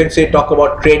 or you can say talk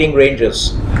about trading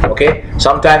ranges. Okay,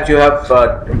 sometimes you have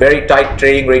very tight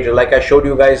trading ranges. Like I showed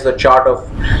you guys the chart of,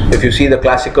 if you see the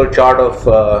classical chart of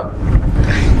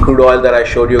crude oil that I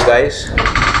showed you guys,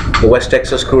 the West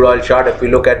Texas crude oil chart. If we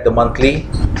look at the monthly,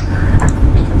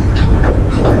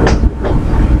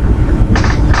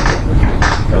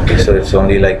 okay, so it's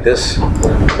only like this.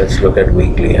 Let's look at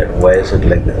weekly. And why is it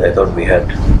like this? I thought we had.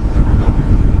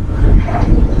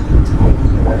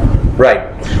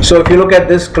 Right. So if you look at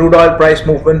this crude oil price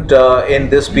movement in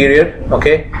this period,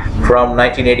 okay, from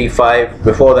 1985,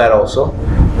 before that also,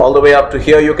 all the way up to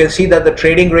here, you can see that the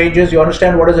trading ranges, you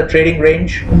understand what is a trading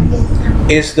range?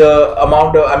 Is the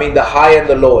amount of, the high and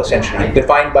the low, essentially,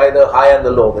 defined by the high and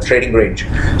the low, the trading range.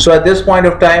 So at this point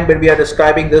of time, when we are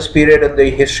describing this period in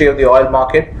the history of the oil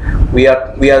market, we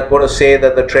are going to say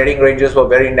that the trading ranges were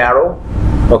very narrow.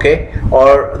 Okay,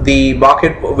 or the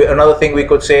market, another thing we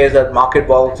could say is that market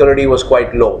volatility was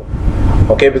quite low.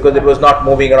 Okay, because it was not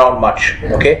moving around much.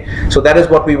 Okay, so that is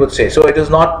what we would say. So it is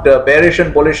not, bearish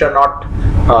and bullish are not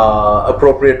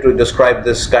appropriate to describe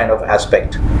this kind of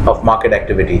aspect of market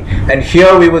activity. And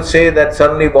here we would say that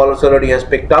suddenly volatility has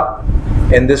picked up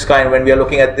in this kind, when we are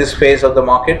looking at this phase of the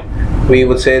market, we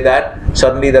would say that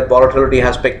suddenly that volatility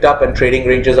has picked up and trading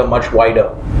ranges are much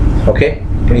wider. Okay,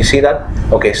 can you see that?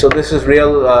 Okay, so this is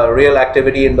real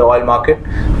activity in the oil market.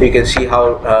 You can see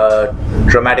how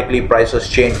dramatically prices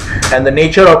change, and the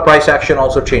nature of price action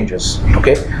also changes.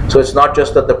 Okay, so it's not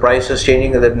just that the price is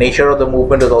changing, the nature of the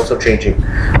movement is also changing.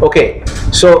 Okay,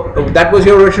 so that was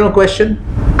your original question.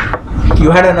 You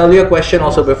had an earlier question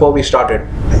also before we started.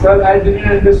 Sir, I didn't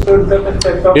understand the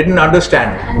concept of. Didn't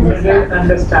understand. Didn't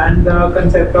understand the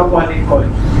concept of earning call.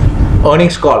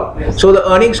 Earnings call. Yes. So the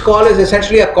earnings call is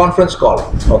essentially a conference call.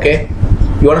 Okay,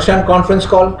 you understand conference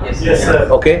call? Yes, sir.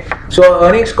 Okay, so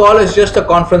earnings call is just a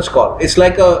conference call. It's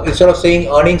like instead of saying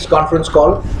earnings conference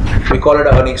call, we call it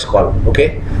an earnings call.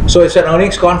 Okay, so it's an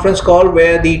earnings conference call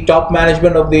where the top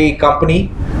management of the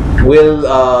company will,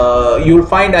 you'll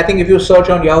find, I think if you search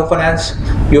on Yahoo Finance,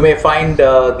 you may find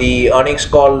the earnings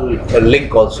call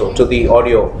link also to the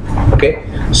audio. Okay,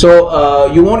 so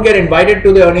you won't get invited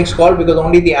to the earnings call because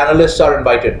only the analysts are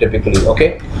invited typically.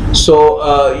 Okay, so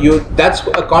that's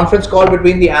a conference call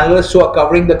between the analysts who are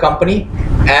covering the company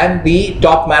and the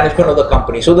top management of the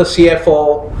company. So the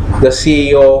CFO, the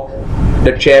CEO,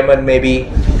 the chairman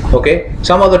maybe, okay,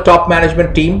 some of the top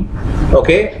management team,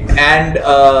 okay, and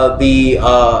the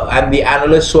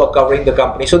analysts who are covering the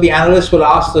company. So the analysts will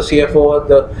ask the CFO,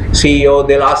 the CEO,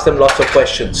 they'll ask them lots of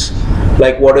questions,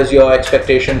 like what is your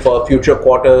expectation for future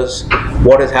quarters,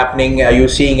 what is happening, are you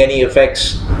seeing any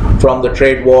effects from the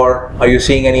trade war, are you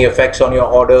seeing any effects on your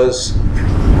orders,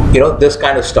 you know, this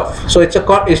kind of stuff. So it's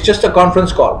just a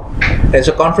conference call. It's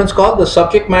a conference call. The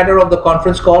subject matter of the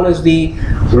conference call is the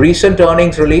recent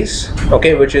earnings release,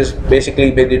 okay, which is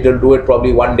basically they'll do it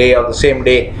probably one day or the same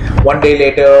day, one day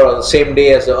later or the same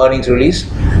day as the earnings release,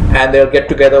 and they'll get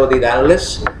together with the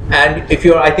analysts. And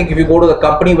I think if you go to the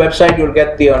company website, you'll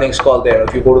get the earnings call there.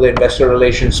 If you go to the investor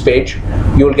relations page,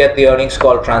 you'll get the earnings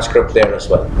call transcript there as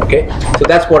well. Okay, so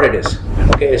that's what it is.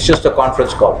 Okay, it's just a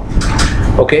conference call.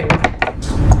 Okay.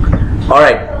 All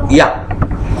right. Yeah.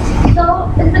 So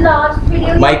in the last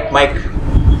video, Mike.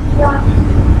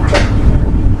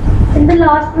 In the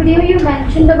last video, you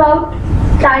mentioned about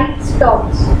tight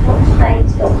stocks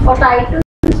or tight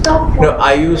to stop? No,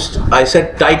 I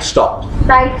said tight stop.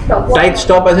 Tight stop. What? Tight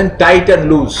stop as in tight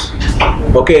and loose.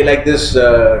 Okay, like this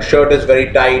shirt is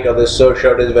very tight or this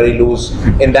shirt is very loose,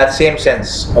 in that same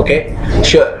sense. Okay,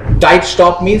 sure. Tight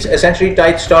stop means essentially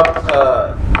tight stop.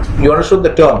 You understood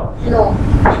the term? No.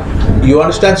 You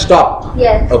understand stop?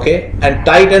 Yes. Okay, and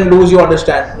tight and loose you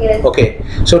understand? Yes. Okay,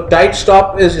 so tight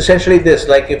stop is essentially this.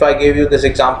 Like if I gave you this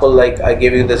example, like I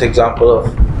gave you this example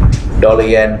of dollar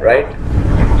yen, right?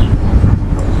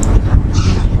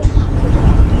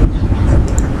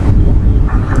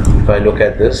 If I look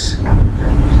at this,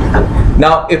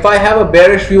 now if I have a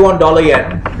bearish view on dollar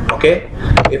yen, okay,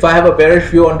 if I have a bearish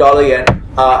view on dollar yen,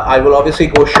 I will obviously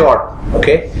go short.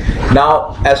 Okay,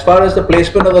 now as far as the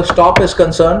placement of the stop is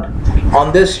concerned,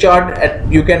 on this chart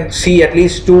you can see at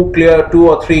least two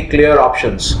or three clear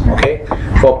options, okay,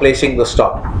 for placing the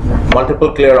stop.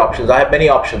 Multiple clear options. I have many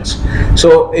options.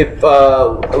 So if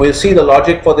we'll see the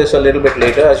logic for this a little bit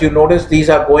later. As you notice, these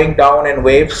are going down in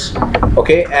waves,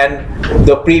 okay, and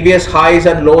the previous highs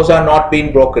and lows are not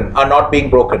being broken,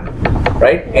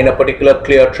 right, in a particular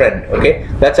clear trend. Okay,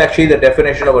 that's actually the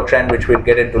definition of a trend, which we'll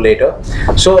get into later.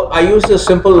 So I use this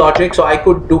simple logic. So I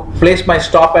could place my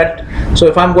stop at, so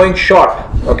if I'm going short,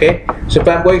 okay, so if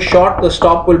I'm going short, the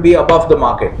stop will be above the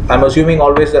market. I'm assuming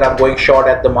always that I'm going short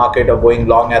at the market or going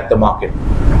long at the market.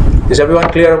 Is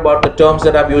everyone clear about the terms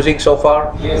that I'm using so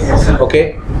far? Yes.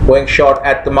 Okay, going short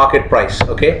at the market price.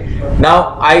 Okay,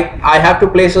 now I have to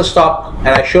place a stop, and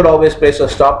I should always place a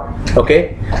stop.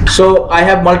 Okay, so I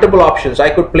have multiple options.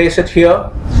 I could place it here,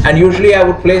 and usually I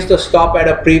would place the stop at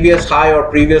a previous high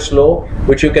or previous low,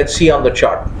 which you can see on the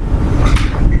chart.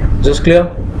 Is this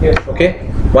clear? Yes. Okay,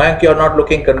 Mayank, you're not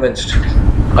looking convinced.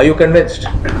 Are you convinced?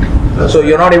 So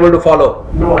you're not able to follow?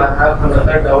 No, I have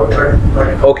another doubt,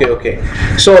 but Okay.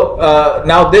 So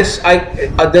now this,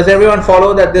 does everyone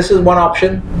follow that this is one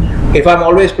option? If I'm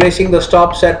always placing the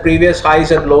stops at previous highs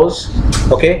and lows,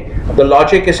 okay, the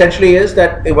logic essentially is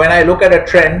that when I look at a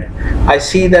trend, I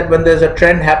see that when there's a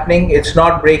trend happening, it's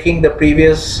not breaking the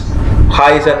previous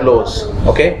highs and lows.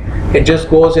 Okay, it just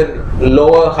goes in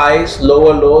lower highs,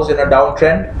 lower lows in a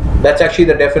downtrend. That's actually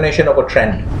the definition of a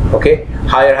trend. Okay,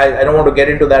 higher highs. I don't want to get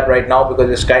into that right now because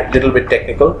it's a little bit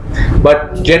technical.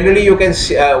 But generally, you can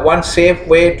see one safe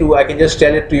way to, I can just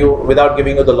tell it to you without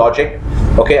giving you the logic.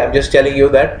 Okay, I'm just telling you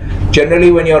that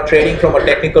generally when you're trading from a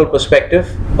technical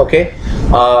perspective, okay,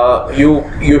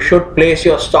 you should place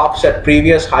your stops at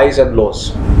previous highs and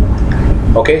lows.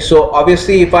 Okay, so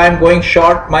obviously if I'm going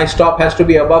short, my stop has to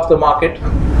be above the market,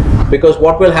 because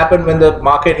what will happen when the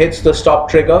market hits the stop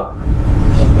trigger?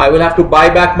 I will have to buy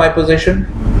back my position.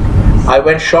 I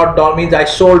went short dollar means I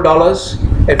sold dollars.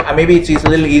 Maybe it's a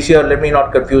little easier. Let me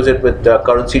not confuse it with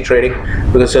currency trading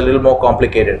because it's a little more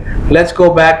complicated. Let's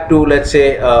go back to, let's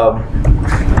say,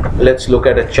 let's look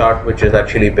at a chart which is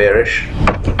actually bearish.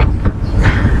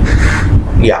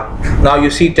 Yeah. Now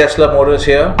you see Tesla Motors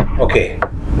here. Okay.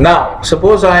 Now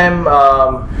suppose I am.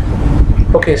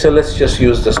 Okay, so let's just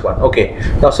use this one. Okay.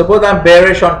 Now suppose I'm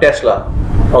bearish on Tesla.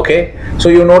 Okay, so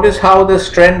you notice how this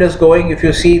trend is going. If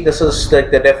you see, this is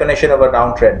like the definition of a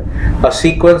downtrend, a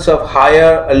sequence of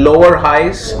lower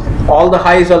highs. All the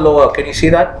highs are lower. Can you see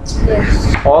that?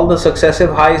 Yes. All the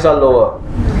successive highs are lower.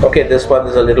 Okay, this one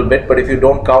is a little bit, but if you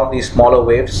don't count these smaller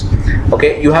waves,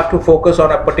 okay, you have to focus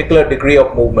on a particular degree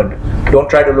of movement. Don't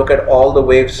try to look at all the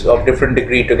waves of different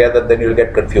degree together, then you'll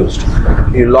get confused.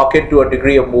 You lock into a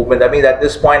degree of movement. That means at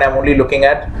this point I'm only looking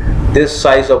at this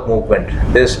size of movement,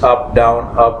 this up,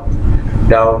 down, up,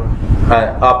 down,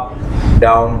 up,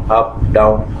 down, up,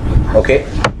 down. Okay,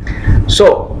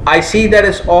 so I see that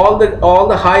it's all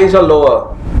the highs are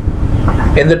lower.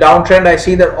 In the downtrend, I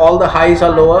see that all the highs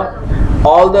are lower,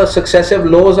 all the successive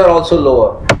lows are also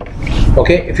lower.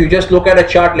 Okay, if you just look at a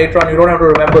chart later on, you don't have to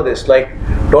remember this. Like,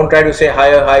 don't try to say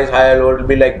higher highs, higher low. It'll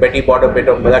be like Betty bought a bit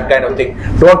of that kind of thing.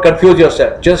 Don't confuse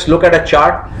yourself. Just look at a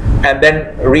chart and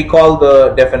then recall the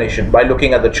definition by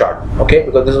looking at the chart. Okay,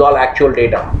 because this is all actual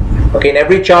data. Okay, in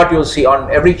every chart you'll see, on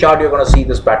every chart you're going to see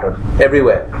this pattern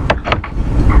everywhere.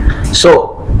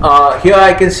 So here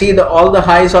I can see that all the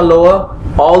highs are lower,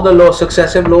 all the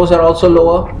successive lows are also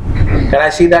lower. Can I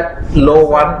see that? Low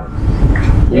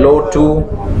 1, low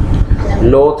 2,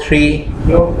 low 3,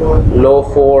 low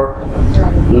 4,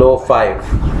 low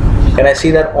 5. Can I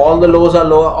see that all the lows are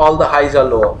lower, all the highs are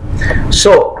lower?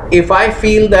 So if I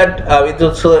feel that,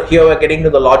 so here we're getting to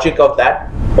the logic of that.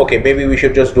 Okay, maybe we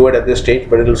should just do it at this stage,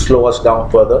 but it'll slow us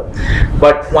down further.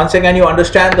 But once again, you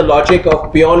understand the logic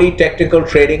of purely technical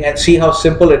trading and see how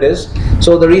simple it is.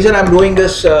 So the reason I'm doing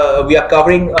this, we are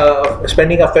covering,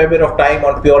 spending a fair bit of time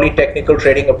on purely technical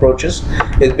trading approaches,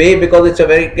 is because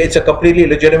it's a completely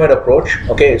legitimate approach.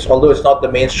 Okay, although it's not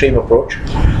the mainstream approach.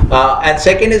 And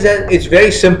second is that it's very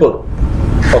simple.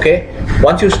 Okay,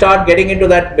 once you start getting into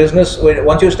that business,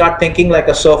 once you start thinking like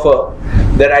a surfer,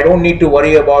 then I don't need to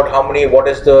worry about what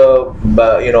is the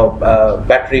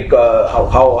battery,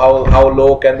 how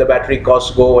low can the battery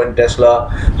costs go in Tesla,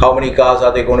 how many cars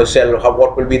are they going to sell,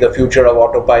 what will be the future of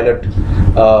autopilot,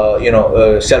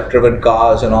 self-driven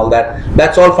cars and all that.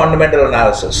 That's all fundamental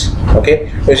analysis. Okay,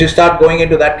 as you start going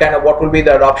into that kind of, what will be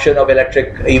the adoption of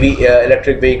electric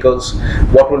vehicles,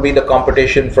 what will be the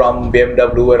competition from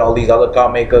BMW and all these other car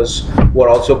makers who are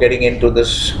also getting into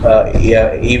this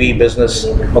EV business.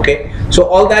 Okay, so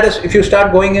all that is, if you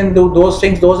start going into those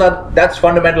things, that's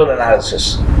fundamental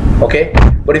analysis. Okay,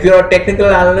 but if you're a technical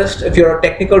analyst, if you're a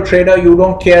technical trader, you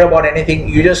don't care about anything,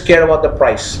 you just care about the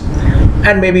price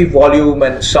and maybe volume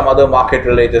and some other market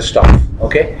related stuff.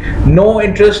 Okay, no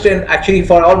interest in, actually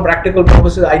for all practical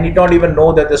purposes, I need not even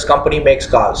know that this company makes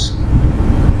cars.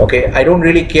 Okay, I don't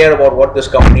really care about what this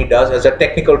company does as a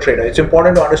technical trader. It's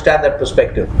important to understand that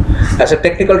perspective. As a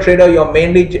technical trader,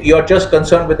 you're just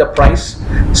concerned with the price,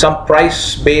 some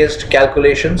price based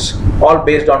calculations, all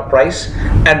based on price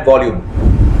and volume.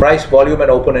 Price, volume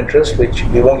and open interest, which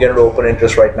we won't get into open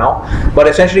interest right now, but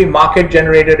essentially market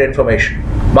generated information,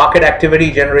 market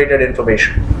activity generated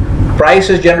information.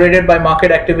 Price is generated by market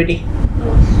activity.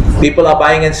 People are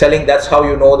buying and selling, that's how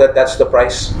you know that that's the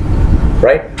price.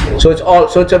 Right? So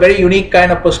it's a very unique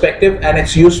kind of perspective, and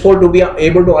it's useful to be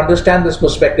able to understand this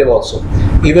perspective also.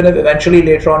 Even if eventually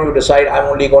later on you decide I'm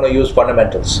only going to use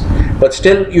fundamentals, but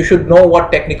still you should know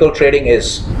what technical trading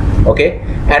is. Okay,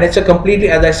 and it's a completely,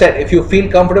 as I said, if you feel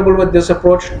comfortable with this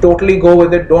approach, totally go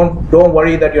with it. Don't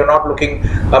worry that you're not looking,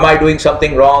 am I doing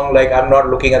something wrong, like I'm not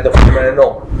looking at the fundamental.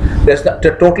 No, there's a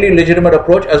totally legitimate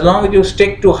approach as long as you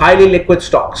stick to highly liquid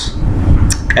stocks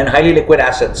and highly liquid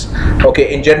assets.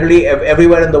 Okay, in generally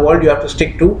everywhere in the world you have to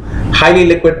stick to highly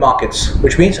liquid markets,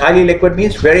 which means highly liquid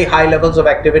means very high levels of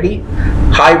activity,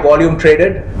 high volume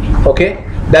traded. Okay,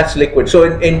 that's liquid. So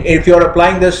if you're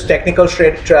applying this technical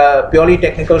purely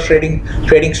technical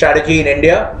trading strategy in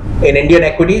India, in Indian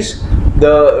equities,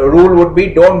 the rule would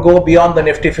be don't go beyond the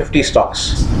Nifty 50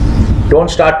 stocks. Don't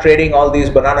start trading all these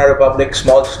Banana Republic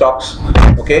small stocks.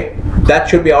 Okay, that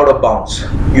should be out of bounds.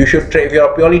 You should trade, if you're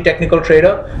a purely technical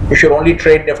trader, you should only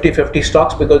trade Nifty 50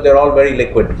 stocks because they're all very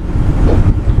liquid.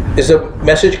 Is the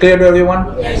message clear to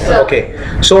everyone? Yes, sir.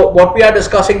 Okay, so what we are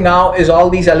discussing now is all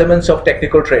these elements of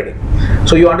technical trading.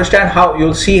 So you understand how,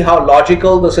 you'll see how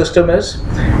logical the system is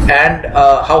and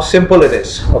how simple it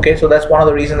is. Okay, so that's one of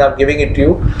the reasons I'm giving it to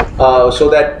you, so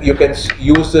that you can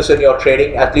use this in your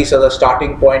trading. At least as a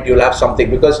starting point, you'll have something,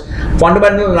 because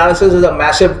fundamental analysis is a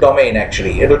massive domain.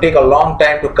 Actually, it will take a long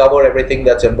time to cover everything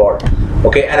that's involved.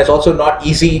 Okay, and it's also not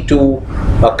easy to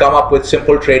come up with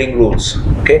simple trading rules.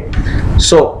 Okay,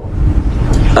 so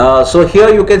here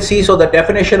you can see, so the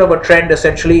definition of a trend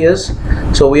essentially is,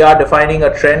 so we are defining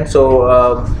a trend.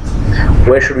 So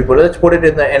where should we put it? Let's put it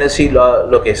in the NSE law.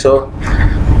 Okay, so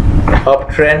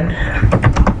uptrend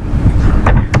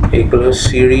equals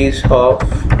series of,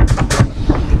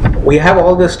 we have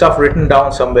all this stuff written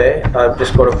down somewhere. I've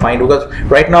just got to find, because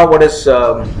right now what is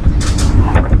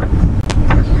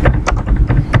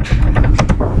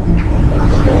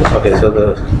okay, so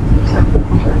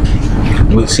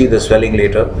we'll see the swelling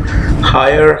later.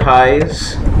 Higher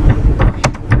highs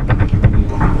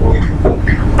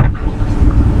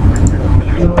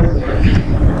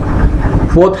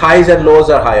both highs and lows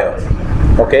are higher.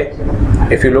 Okay,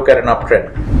 if you look at an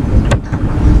uptrend.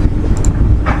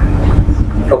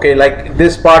 Okay, like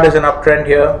this part is an uptrend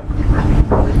here.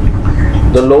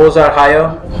 The lows are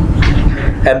higher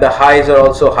and the highs are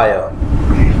also higher.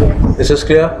 This is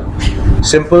clear?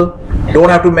 Simple. Don't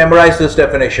have to memorize this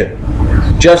definition.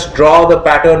 Just draw the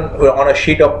pattern on a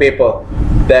sheet of paper,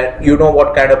 that you know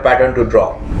what kind of pattern to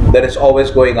draw. That it's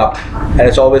always going up and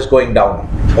it's always going down.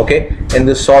 Okay, in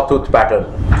this sawtooth pattern.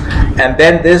 And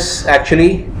then this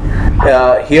actually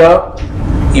here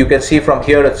you can see from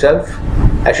here itself.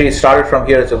 Actually, it started from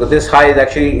here itself. But this high is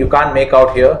actually, you can't make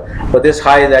out here, but this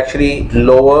high is actually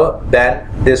lower than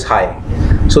this high.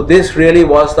 So this really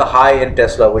was the high in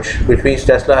Tesla, which means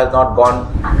Tesla has not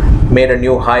made a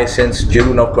new high since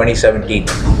June of 2017.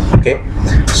 Okay,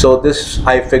 so this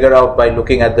I figure out by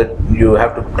looking at the, you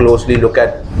have to closely look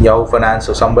at Yahoo Finance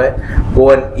or somewhere, go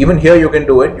and even here you can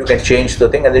do it, you can change the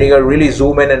thing, and then you can really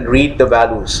zoom in and read the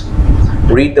values.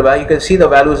 Read the value, you can see the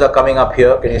values are coming up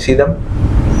here. Can you see them?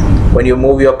 When you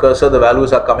move your cursor, the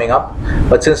values are coming up.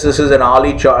 But since this is an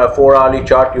hourly chart, a 4-hourly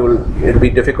chart, it'll be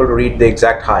difficult to read the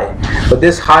exact high. But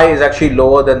this high is actually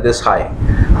lower than this high.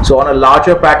 So on a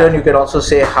larger pattern, you can also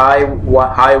say high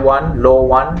 1, low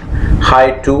 1,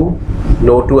 high 2.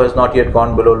 Low 2 has not yet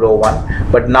gone below low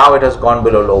 1, but now it has gone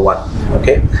below low 1.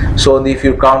 Okay, so if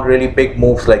you count really big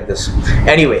moves like this.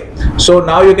 Anyway, so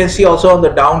now you can see also on the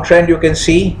downtrend, you can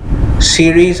see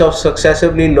series of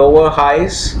successively lower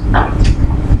highs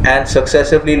and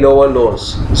successively lower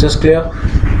lows. Is this clear?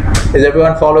 Is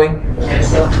everyone following?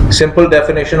 Yes, sir. Simple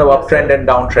definition of uptrend and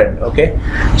downtrend. Okay,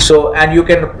 so and you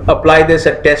can apply this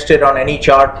and test it on any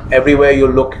chart. Everywhere you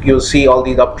look, you'll see all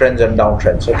these uptrends and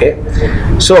downtrends. Okay,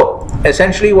 so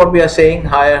essentially what we are saying,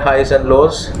 higher highs and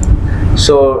lows.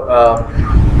 So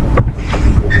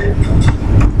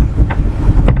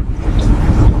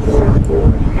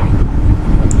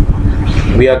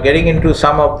we are getting into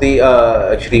some of the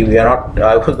actually we are not,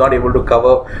 I was not able to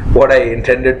cover what I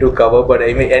intended to cover, but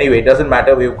anyway, it doesn't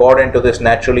matter, we've got into this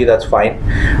naturally, that's fine.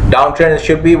 Downtrend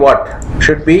should be what?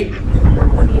 Should be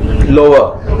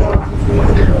lower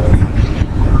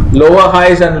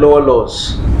highs and lower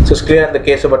lows. So it's clear in the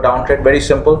case of a downtrend, very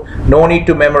simple, no need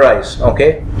to memorize.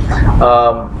 Okay,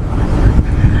 why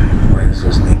does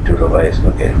this need to revise?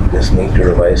 Okay, this need to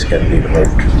revise can be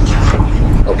removed.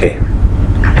 Okay,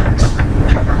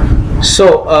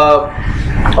 so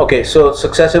okay, so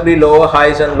successively lower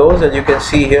highs and lows, as you can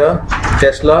see here,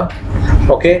 Tesla.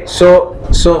 Okay, so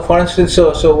for instance,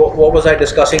 so what was I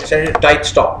discussing? Tight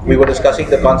stop. We were discussing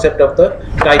the concept of the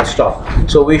tight stop.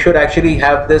 So we should actually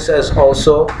have this as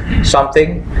also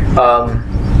something,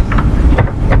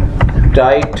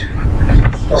 tight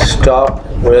stop.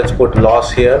 Well, let's put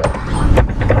loss here.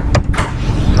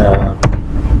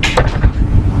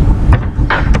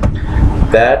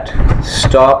 That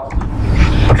stop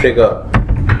trigger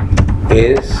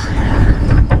is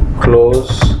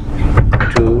close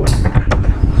to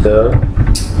the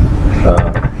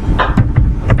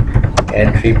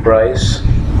entry price,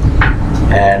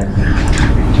 and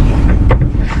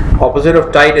opposite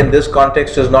of tight in this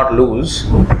context is not loose,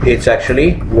 it's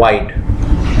actually wide.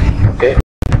 Okay,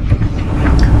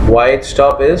 wide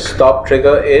stop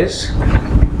trigger is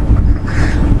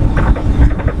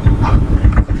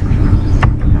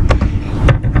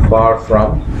far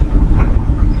from,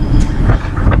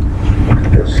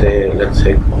 let's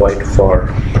say quite far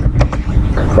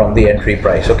from the entry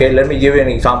price. Okay, let me give you an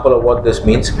example of what this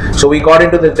means. So we got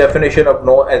into the definition of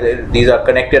these are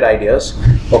connected ideas.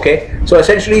 Okay, so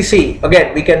essentially, see,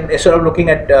 again, we can, instead of looking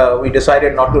at, we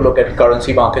decided not to look at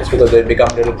currency markets because they become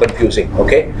a little confusing.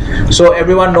 Okay, so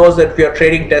everyone knows that if you're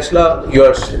trading Tesla,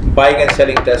 you're buying and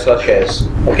selling Tesla shares.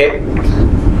 Okay,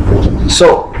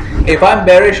 so if I'm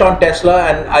bearish on Tesla,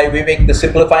 and we make the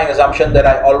simplifying assumption that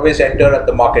I always enter at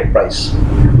the market price.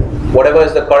 Whatever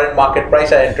is the current market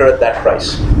price, I enter at that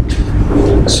price.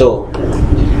 So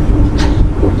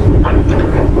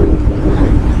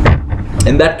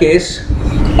in that case,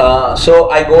 so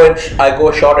I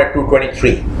go short at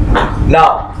 223.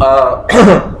 Now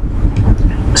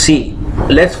see,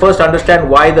 let's first understand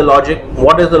why the logic.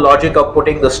 What is the logic of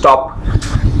putting the stop?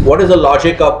 What is the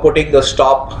logic of putting the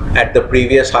stop at the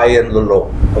previous high and the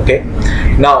low? Okay,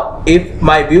 now if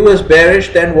my view is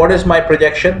bearish, then what is my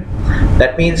projection?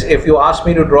 That means if you ask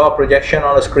me to draw a projection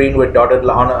on a screen with dotted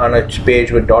on a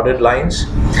page with dotted lines,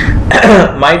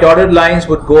 my dotted lines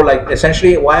would go like,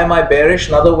 essentially, why am I bearish?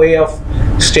 Another way of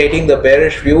stating the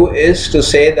bearish view is to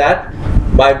say that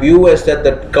my view is that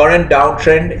the current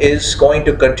downtrend is going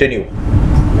to continue.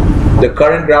 The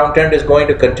current downtrend is going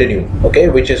to continue. Okay,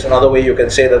 which is another way you can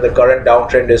say that the current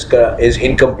downtrend is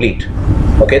incomplete.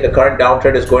 Okay, the current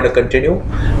downtrend is going to continue.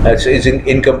 Is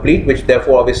incomplete, which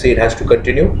therefore obviously it has to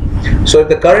continue. So if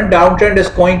the current downtrend is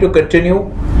going to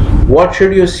continue, what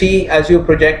should you see as you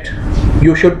project?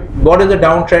 You should, what is the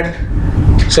downtrend?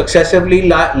 Successively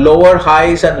lower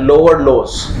highs and lower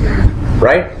lows,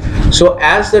 right? So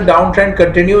as the downtrend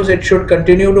continues, it should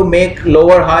continue to make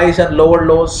lower highs and lower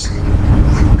lows.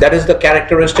 That is the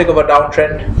characteristic of a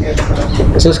downtrend.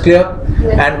 This is clear?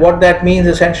 Yes. And what that means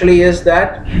essentially is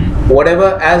that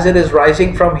whatever, as it is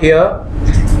rising from here,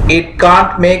 it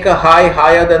can't make a high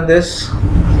higher than this,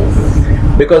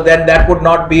 because then that would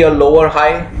not be a lower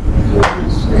high.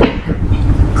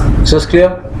 This is clear?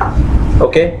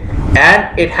 Okay?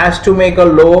 And it has to make a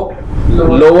low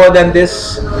lower than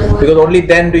this, because only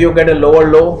then do you get a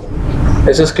lower low.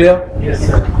 Is this clear? Yes,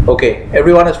 sir. Okay,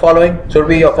 everyone is following?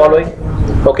 Surabhi, you're following?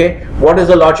 Okay, what is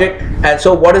the logic? And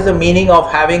so what is the meaning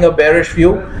of having a bearish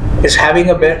view? Is having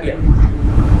a bear? Yeah.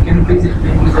 Can you please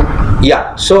explain this a bit?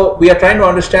 Yeah, so we are trying to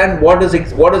understand what does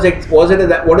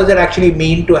it actually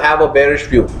mean to have a bearish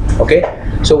view? Okay,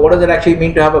 so what does it actually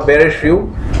mean to have a bearish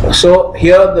view? So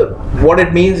here, what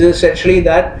it means is essentially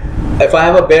that if I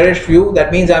have a bearish view,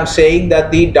 that means I'm saying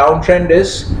that the downtrend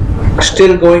is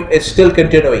still going, it's still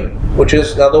continuing, which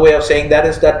is another way of saying that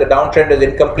is that the downtrend is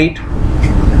incomplete.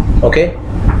 Okay,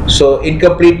 so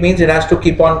incomplete means it has to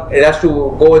keep on, it has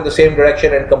to go in the same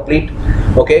direction and complete.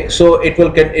 Okay, so it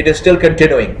is still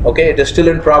continuing. Okay, it is still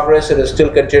in progress, it is still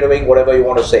continuing, whatever you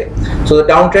want to say. So the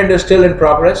downtrend is still in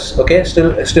progress. Okay,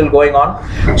 still going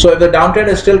on. So if the downtrend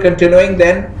is still continuing,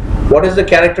 then what is the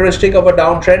characteristic of a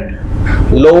downtrend?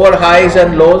 Lower highs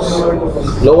and lows,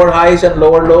 lower highs and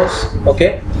lower lows.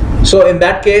 Okay, so in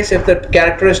that case, if the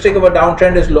characteristic of a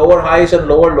downtrend is lower highs and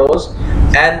lower lows,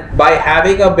 and by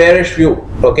having a bearish view,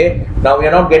 okay, now we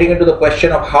are not getting into the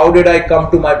question of how did I come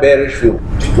to my bearish view?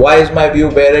 Why is my view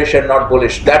bearish and not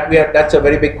bullish? That's a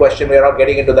very big question. We are not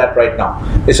getting into that right now.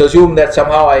 Let's assume that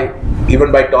somehow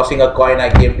even by tossing a coin, I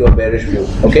came to a bearish view.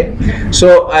 Okay,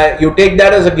 so you take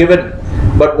that as a given.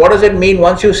 But what does it mean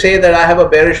once you say that I have a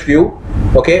bearish view?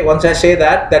 Okay, once I say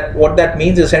that what that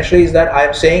means essentially is that I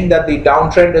am saying that the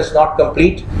downtrend is not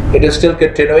complete, it is still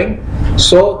continuing.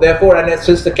 So therefore, and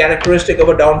since the characteristic of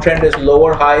a downtrend is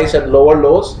lower highs and lower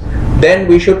lows, then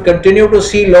we should continue to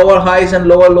see lower highs and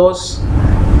lower lows.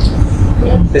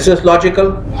 This is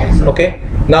logical. Okay,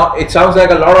 now it sounds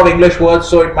like a lot of English words,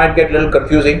 so it might get a little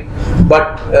confusing,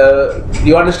 but do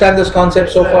you understand this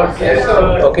concept so far? Yes,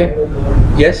 sir. Okay,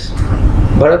 yes,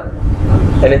 Bharat,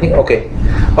 anything? Okay,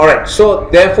 all right, so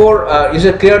therefore is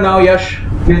it clear now, Yash?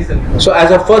 Yes, sir. So as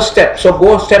a first step, so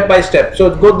go step by step. So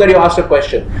it's good that you asked a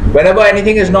question. Whenever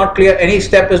anything is not clear, any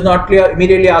step is not clear,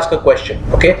 immediately ask a question.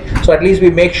 Okay, so at least we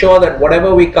make sure that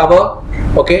whatever we cover,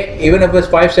 okay, even if it's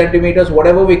 5 centimeters,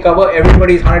 whatever we cover,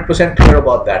 everybody is 100% clear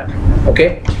about that.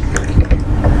 Okay,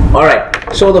 all right,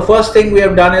 so the first thing we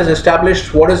have done is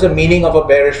established what is the meaning of a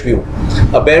bearish view.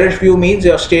 A bearish view means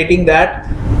you're stating that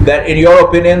in your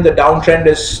opinion the downtrend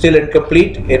is still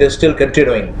incomplete, it is still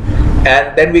continuing.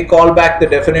 And then we call back the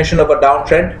definition of a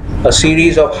downtrend, a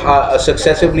series of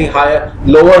successively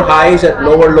lower highs and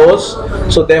lower lows.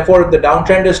 So therefore, if the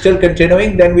downtrend is still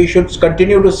continuing, then we should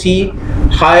continue to see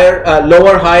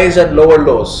lower highs and lower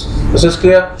lows. This is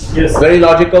clear? Yes. Very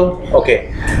logical?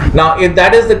 Okay. Now, if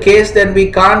that is the case, then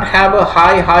we can't have a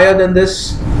high higher than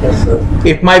this. Yes, sir.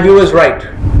 If my view is right,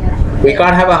 we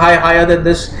can't have a high higher than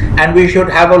this, and we should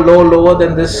have a low lower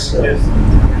than this. Yes.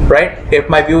 Right? If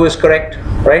my view is correct,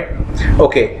 right?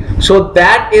 Okay, so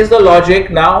that is the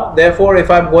logic. Now therefore, if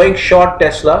I'm going short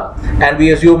Tesla, and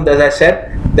we assumed, as I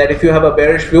said, that if you have a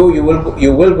bearish view, you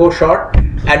will go short,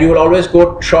 and you will always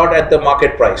go short at the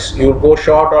market price. You will go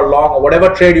short or long, or whatever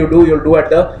trade you do, you'll do at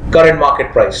the current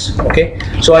market price. Okay,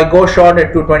 so I go short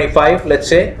at 225, let's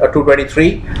say, or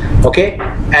 223. Okay,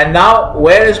 and now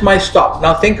where is my stop?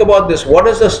 Now think about this. What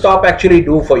does the stop actually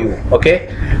do for you? Okay,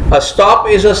 a stop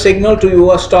is a signal to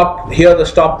you. A stop here,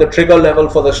 the trigger level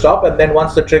for the stop, and then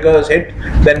once the trigger is hit,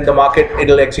 then the market,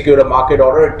 it'll execute a market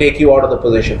order and take you out of the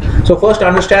position. So first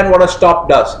understand what a stop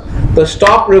does. The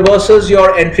stop reverses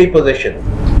your entry position.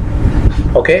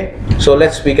 Okay, so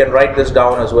we can write this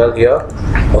down as well here.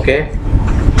 Okay,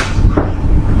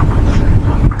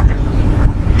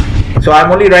 so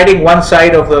I'm only writing one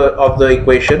side of the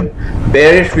equation.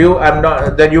 Bearish view,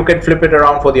 then you can flip it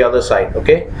around for the other side.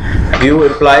 Okay, view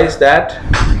implies that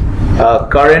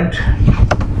current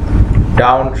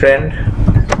downtrend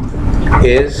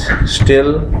is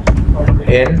still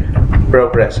in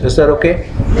progress. Is that okay?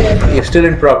 It's still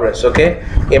in progress. Okay,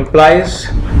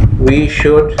 implies we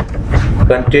should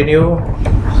continue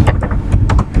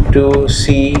to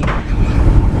see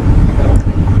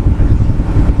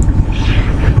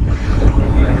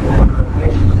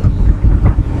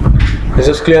Is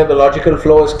this clear? The logical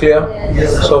flow is clear?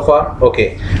 Yes. So far?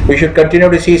 Okay. We should continue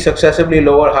to see successively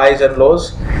lower highs and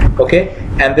lows. Okay.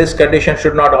 And this condition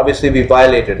should not obviously be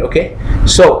violated. Okay.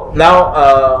 So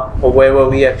now, where were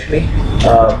we actually?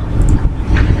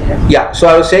 Yeah. So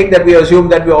I was saying that we assume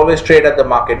that we always trade at the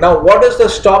market. Now, what does the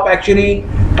stop actually?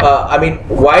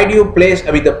 Why do you place?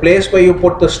 The place where you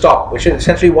put the stop, which is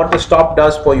essentially what the stop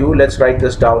does for you. Let's write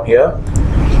this down here.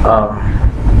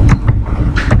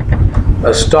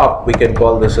 A stop, we can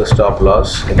call this a stop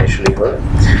loss initially.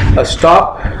 A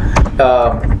stop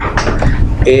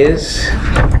is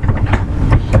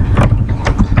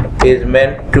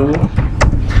meant to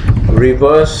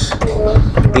reverse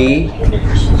the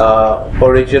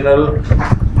original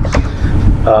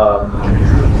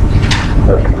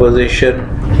position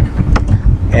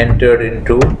entered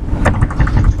into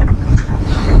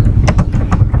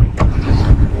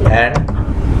and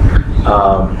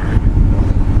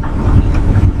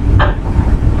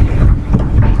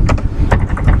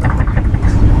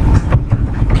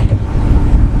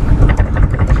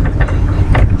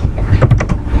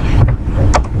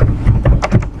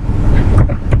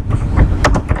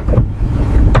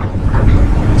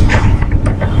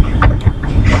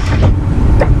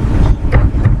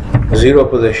 0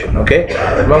 position. Okay,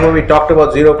 remember we talked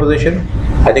about 0 position.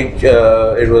 I think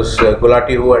it was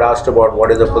Gulati who had asked about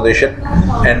what is the position,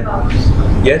 and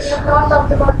yes,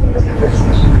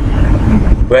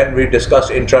 when we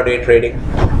discussed intraday trading.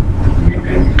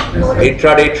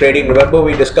 Intraday trading, remember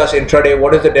we discussed intraday.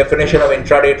 What is the definition of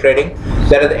intraday trading?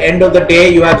 That at the end of the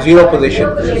day you have 0 position.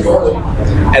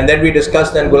 And then we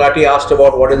discussed, then Gulati asked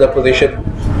about what is the position.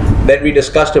 Then we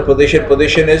discussed a position.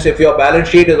 Position is if your balance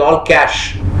sheet is all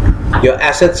cash, your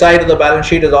asset side of the balance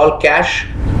sheet is all cash.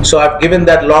 So I've given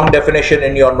that long definition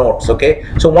in your notes. Okay,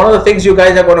 so one of the things you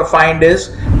guys are going to find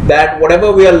is that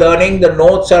whatever we are learning, the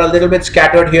notes are a little bit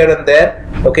scattered here and there.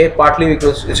 Okay, partly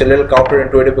because it's a little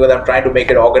counterintuitive because I'm trying to make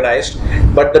it organized,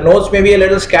 but the notes may be a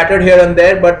little scattered here and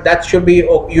there, but that should be,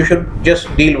 you should just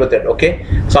deal with it. Okay,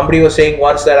 somebody was saying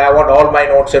once that I want all my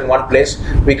notes in one place.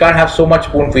 We can't have so much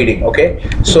spoon feeding. Okay,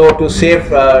 so to save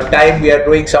time, we are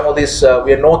doing some of these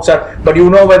where notes are, but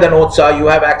you know where the notes are, you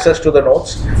have access to the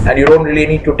notes, and you don't really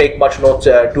need to take much notes,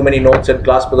 too many notes in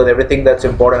class, because everything that's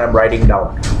important I'm writing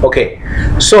down. Okay,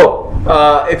 so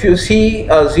if you see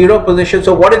 0 position,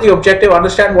 so what is the objective?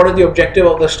 Understand what is the objective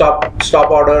of the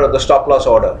stop order or the stop loss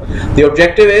order. The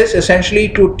objective is essentially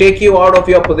to take you out of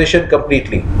your position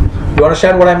completely. You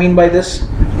understand what I mean by this?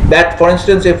 That for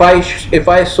instance, if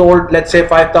I sold, let's say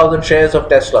 5,000 shares of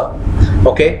Tesla,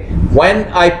 okay, when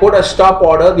I put a stop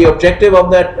order, the objective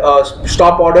of that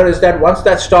stop order is that once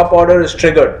that stop order is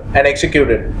triggered and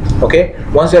executed, okay,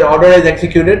 once that order is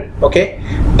executed, okay,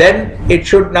 then it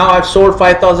should, now I've sold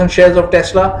 5,000 shares of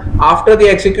Tesla. After the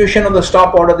execution of the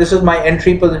stop order, this is my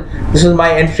entry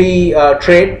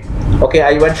trade. Okay,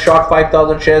 I went short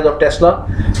 5,000 shares of Tesla.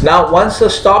 Now once the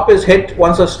stop is hit,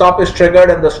 once the stop is triggered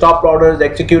and the stop order is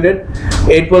executed,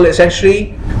 it will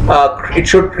essentially it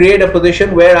should create a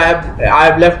position where I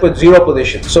have left with 0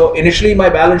 position. So initially my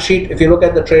balance sheet, if you look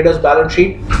at the trader's balance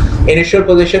sheet, initial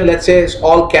position, let's say, is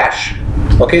all cash.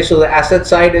 Okay, so the asset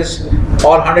side is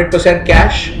all 100%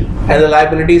 cash and the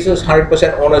liabilities is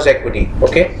 100% owner's equity.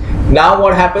 Okay, now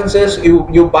what happens is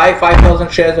you buy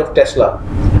 5,000 shares of Tesla.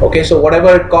 Okay, so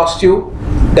whatever it costs you,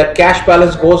 that cash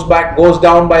balance goes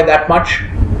down by that much,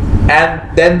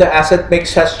 and then the asset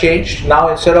mix has changed. Now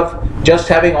instead of just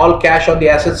having all cash on the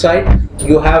asset side,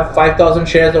 you have 5,000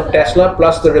 shares of Tesla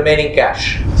plus the remaining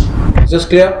cash. Is this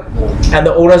clear? And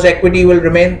the owner's equity will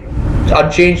remain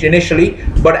unchanged initially,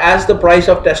 but as the price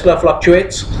of Tesla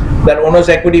fluctuates, that owner's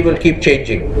equity will keep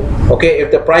changing. Okay,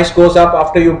 if the price goes up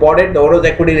after you bought it, the owner's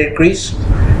equity will increase.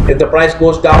 If the price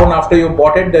goes down after you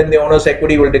bought it, then the owner's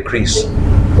equity will decrease.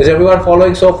 Is everyone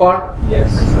following so far?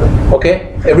 Yes.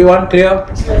 Okay, everyone clear?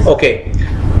 Okay.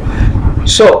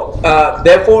 So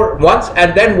therefore,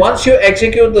 once you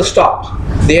execute the stop,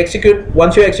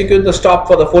 once you execute the stop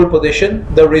for the full position,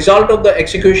 the result of the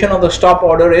execution of the stop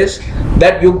order is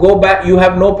that you go back, you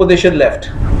have no position left.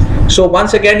 So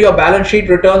once again your balance sheet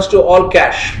returns to all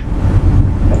cash.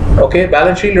 Okay,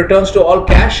 balance sheet returns to all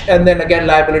cash, and then again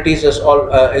liabilities is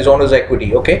owner's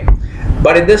equity. Okay,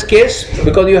 but in this case,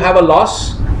 because you have a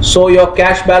loss, so your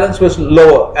cash balance was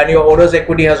lower and your owner's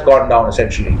equity has gone down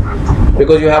essentially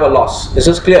because you have a loss. Is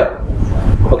this clear?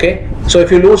 Okay, so if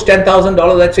you lose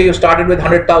 $10,000, let's say you started with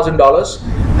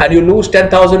 $100,000 and you lose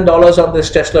 $10,000 on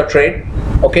this Tesla trade,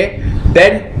 okay,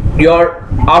 then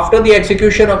after the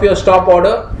execution of your stop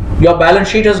order, your balance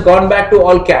sheet has gone back to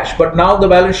all cash, but now the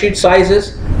balance sheet size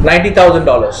is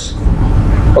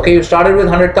 $90,000. Okay, you started with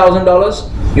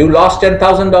 $100,000, you lost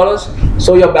 $10,000,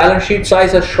 so your balance sheet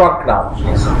size has shrunk now.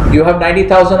 You have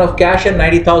 $90,000 of cash and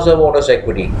 $90,000 of owner's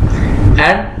equity,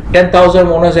 and $10,000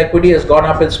 owner's equity has gone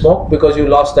up in smoke because you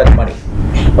lost that money.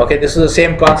 Okay, this is the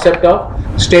same concept of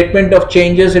statement of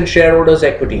changes in shareholders'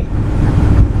 equity.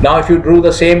 Now if you drew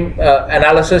the same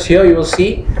analysis here, you will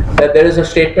see that there is a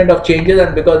statement of changes,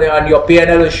 and because your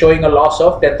P&L is showing a loss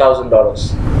of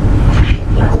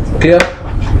 $10,000. Clear?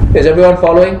 Is everyone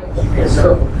following? Yes,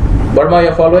 sir. Burma,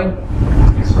 you're following?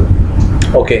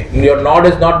 Okay, your nod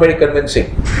is not very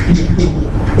convincing.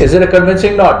 Is it a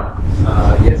convincing nod?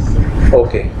 Yes.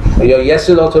 Okay, your yes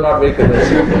is also not very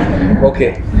convincing.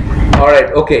 Okay, all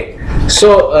right, okay.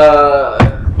 So,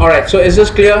 all right. So, is this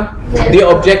clear? Yes. The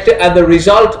objective and the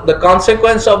result, the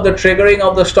consequence of the triggering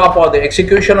of the stop order, the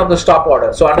execution of the stop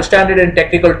order. So, understand it in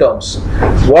technical terms.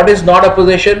 What is not a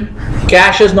position?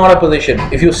 Cash is not a position.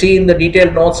 If you see in the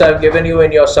detailed notes I've given you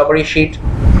in your summary sheet,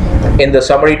 in the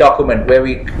summary document where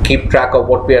we keep track of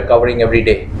what we are covering every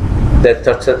day,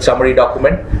 that summary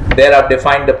document, there I've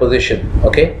defined the position.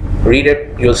 Okay, read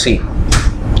it, you'll see.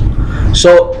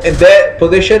 So, the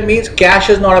position means cash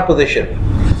is not a position.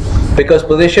 Because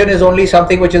position is only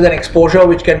something which is an exposure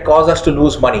which can cause us to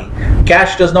lose money.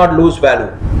 Cash does not lose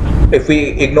value. If we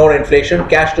ignore inflation,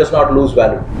 cash does not lose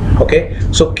value. Okay,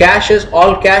 so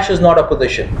all cash is not a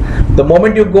position. The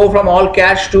moment you go from all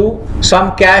cash to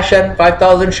some cash and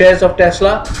 5,000 shares of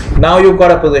Tesla, now you've got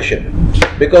a position.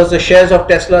 Because the shares of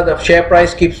Tesla, the share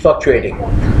price keeps fluctuating.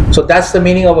 So that's the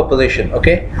meaning of a position.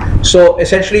 Okay, so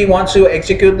essentially once you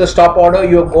execute the stop order,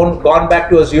 you have gone back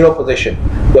to a zero position.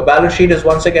 Your balance sheet is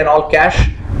once again all cash.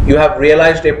 You have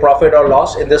realized a profit or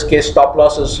loss. In this case, stop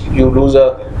loss is you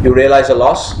realize a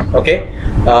loss. Okay,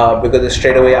 because it's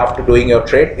straight away after doing your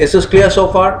trade. Is this clear so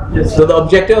far? Yes. So the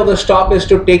objective of the stop is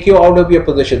to take you out of your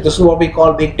position. This is what we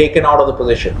call being taken out of the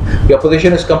position. Your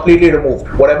position is completely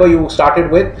removed. Whatever you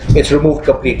started with, it's removed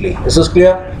completely. Is this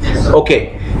clear?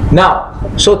 Okay. Now,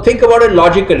 so think about it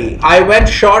logically. I went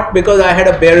short because I had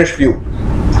a bearish view.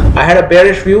 I had a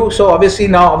bearish view, so obviously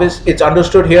now it's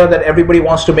understood here that everybody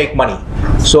wants to make money.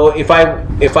 So if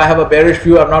I have a bearish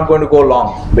view, I'm not going to go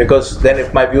long, because then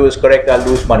if my view is correct, I'll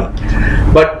lose money.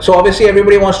 But so obviously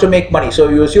everybody wants to make money, so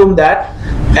you assume that.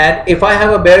 And if I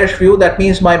have a bearish view, that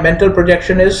means my mental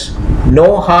projection is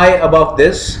no high above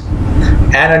this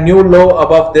and a new low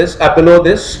above this, below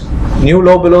this, new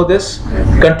low below this,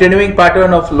 continuing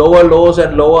pattern of lower lows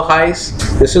and lower highs.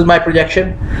 This is my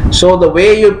projection. So the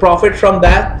way you profit from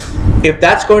that, if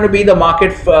that's going to be the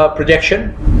market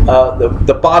projection,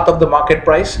 the path of the market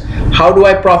price, how do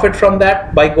I profit from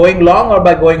that? By going long or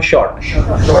by going short?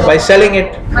 By selling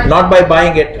it, not by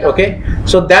buying it. Okay,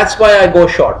 so that's why I go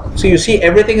short. So you see,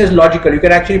 everything is logical. You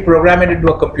can actually program it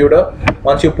into a computer.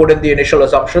 Once you put in the initial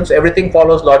assumptions, everything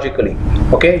follows logically.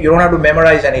 Okay, you don't have to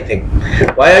memorize anything.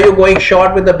 Why are you going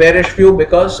short with the bearish view?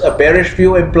 Because a bearish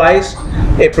view implies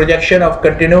a projection of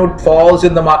continued falls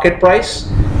in the market price.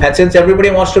 And since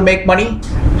everybody wants to make money,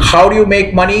 how do you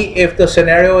make money if the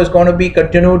scenario is going to be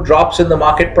continued drops in the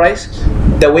market price?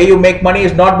 The way you make money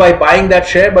is not by buying that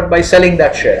share, but by selling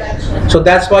that share. So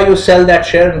that's why you sell that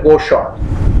share and go short.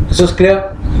 This is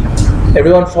clear?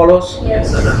 Everyone follows?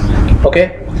 Yes.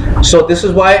 Okay, so this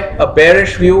is why a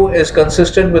bearish view is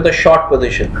consistent with a short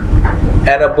position,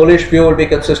 and a bullish view will be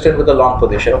consistent with a long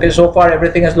position. Okay, so far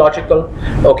everything is logical.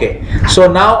 Okay, so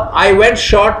now I went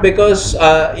short because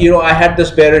I had this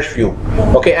bearish view.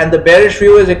 Okay, and the bearish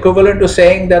view is equivalent to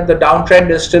saying that the downtrend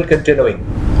is still continuing.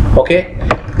 Okay,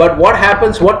 but what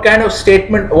happens? What kind of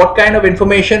statement? What kind of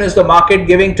information is the market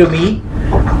giving to me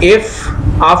if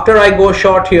after I go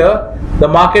short here, the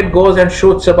market goes and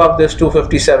shoots above this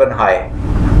 257 high?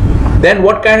 Then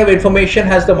what kind of information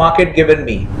has the market given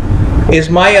me? Is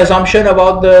my assumption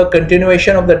about the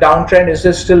continuation of the downtrend, is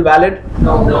this still valid?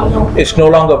 No. It's no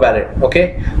longer valid.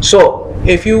 Okay, so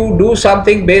if you do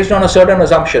something based on a certain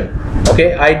assumption,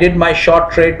 okay, I did my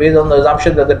short trade based on the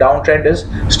assumption that the downtrend is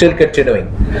still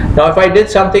continuing. Now if I did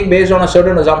something based on a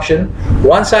certain assumption,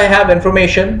 once I have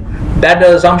information that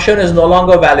the assumption is no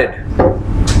longer valid,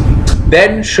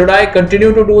 then should I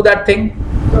continue to do that thing?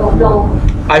 No.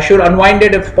 I should unwind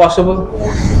it if possible.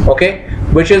 Okay,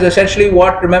 which is essentially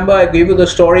what, remember I gave you the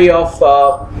story of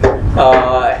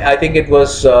I think it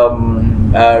was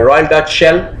Royal Dutch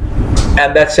Shell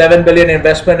and that 7 billion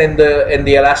investment in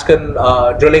the Alaskan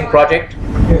drilling project,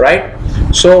 right?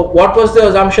 So what was the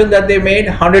assumption that they made?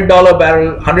 $100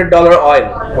 barrel, $100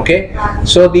 oil. Okay,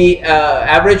 so the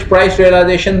average price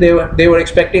realization, they were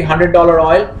expecting $100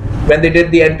 oil when they did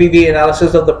the NPV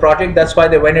analysis of the project. That's why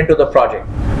they went into the project.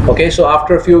 Okay, so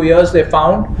after a few years they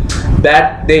found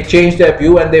that they changed their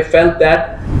view and they felt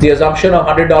that the assumption of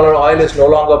 $100 oil is no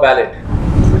longer valid.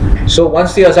 So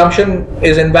once the assumption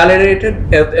is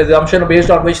invalidated, assumption based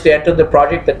on which they entered the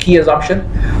project, the key assumption,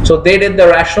 so they did the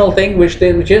rational thing, which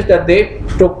is that they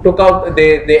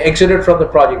they exited from the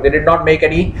project. They did not make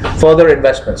any further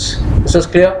investments. This is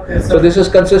clear? Yes, so this is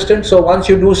consistent. So once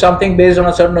you do something based on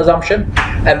a certain assumption,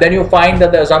 and then you find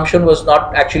that the assumption was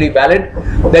not actually valid,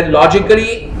 then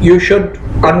logically you should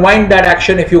unwind that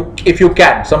action if you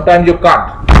can. Sometimes you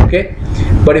can't. Okay,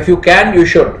 but if you can, you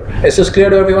should. Is this clear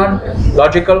to everyone?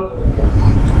 Logical?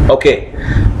 Okay,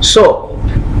 so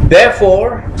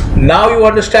therefore now you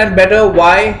understand better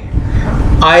why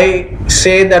I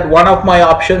say that one of my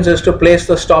options is to place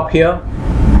the stop here.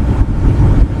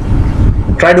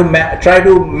 try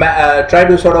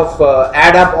to sort of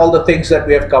add up all the things that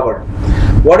we have covered.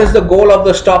 What is the goal of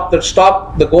the stop?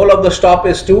 The goal of the stop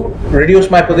is to reduce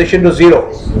my position to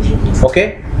 0.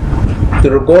 Okay?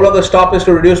 The goal of the stop is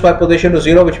to reduce my position to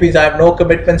 0, which means I have no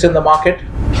commitments in the market.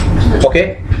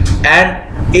 Okay?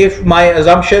 And if my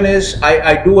assumption is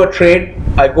I do a trade,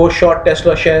 I go short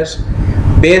Tesla shares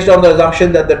based on the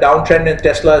assumption that the downtrend in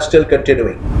Tesla is still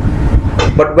continuing.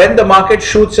 But when the market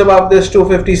shoots above this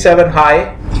 257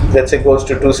 high, let's say goes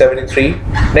to 273,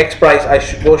 next price I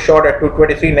should go short at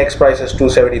 223, next price is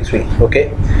 273.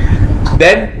 Okay,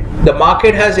 then the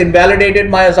market has invalidated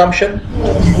my assumption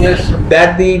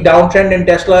that the downtrend in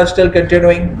Tesla is still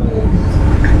continuing.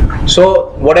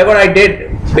 So whatever I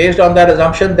did based on that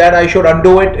assumption, that I should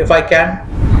undo it if I can.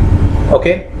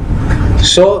 Okay,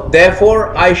 so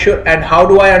therefore I should, and how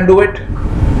do I undo it?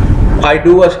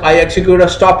 I execute a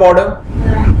stop order,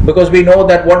 because we know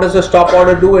that what does the stop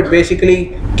order do? It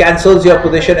basically cancels your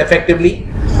position effectively.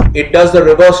 It does the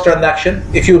reverse transaction.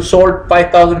 If you sold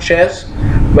 5,000 shares,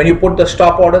 when you put the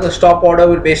stop order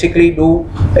will basically do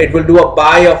a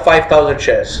buy of 5,000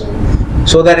 shares,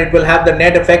 so that it will have the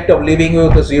net effect of leaving you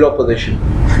with a 0 position.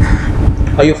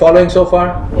 Are you following so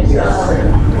far? Yes,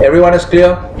 sir. Everyone is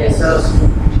clear? Yes, sir.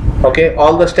 Okay,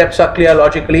 all the steps are clear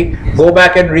logically. Go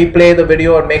back and replay the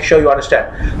video and make sure you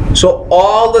understand. So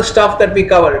all the stuff that we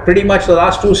covered, pretty much the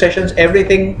last 2 sessions,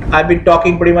 everything I've been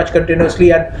talking pretty much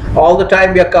continuously, and all the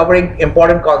time we are covering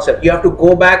important concepts. You have to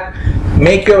go back,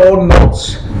 make your own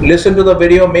notes, listen to the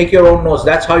video, make your own notes.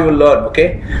 That's how you learn.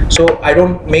 Okay, so I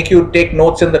don't make you take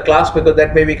notes in the class, because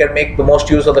that way we can make the most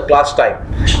use of the class time,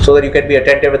 so that you can be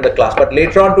attentive in the class. But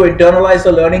later on, to internalize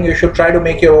the learning, you should try to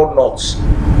make your own notes.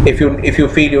 If you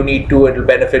feel you need to, it will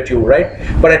benefit you, right?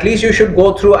 But at least you should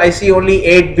go through. I see only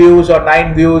 8 views or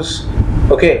 9 views.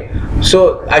 Okay,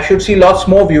 so I should see lots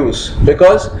more views,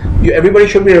 because everybody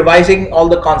should be revising all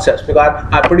the concepts, because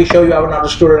I'm pretty sure you haven't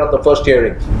understood it on the first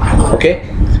hearing. Okay,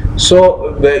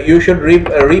 so you should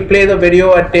replay the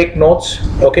video and take notes.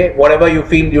 Okay, whatever you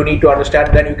feel you need to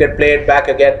understand, then you can play it back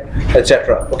again,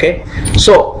 etc. Okay,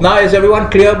 so now is everyone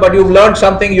clear? But you've learned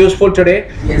something useful today.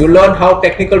 You learned how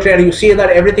technical trade. You see that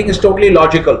everything is totally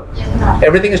logical.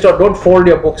 Everything is don't fold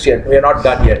your books yet. We are not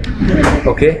done yet.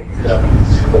 Okay,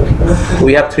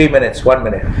 we have 3 minutes, 1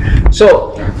 minute.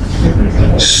 So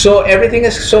everything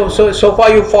is so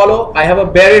far you follow. I have a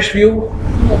bearish view,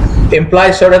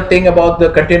 implies certain thing about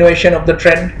the continuation of the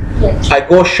trend. I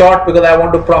go short because I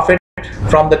want to profit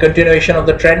from the continuation of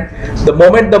the trend. The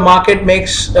moment the market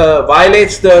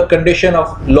violates the condition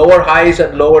of lower highs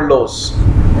and lower lows,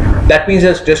 that means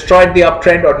it's destroyed the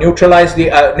uptrend or neutralized the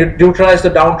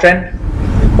downtrend.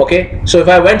 Okay, so if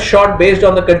I went short based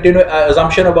on the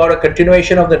assumption about a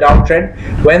continuation of the downtrend,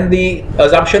 when the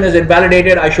assumption is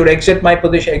invalidated, I should exit my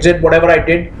position, exit whatever I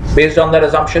did based on that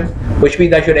assumption, which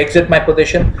means I should exit my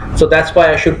position. So that's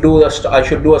why I should do a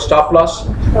stop loss.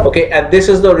 Okay, and this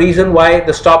is the reason why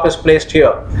the stop is placed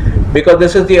here, because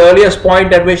this is the earliest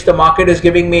point at which the market is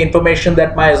giving me information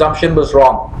that my assumption was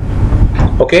wrong.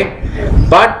 Okay,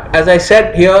 but as I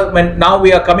said here, now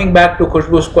we are coming back to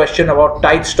Khushbu's question about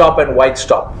tight stop and wide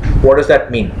stop. What does that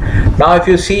mean? Now if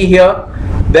you see here,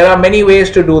 there are many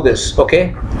ways to do this.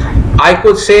 Okay, I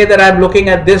could say that I'm looking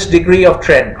at this degree of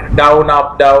trend, down,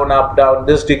 up, down, up, down,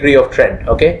 this degree of trend.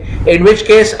 Okay, in which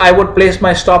case I would place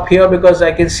my stop here, because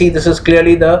I can see this is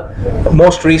clearly the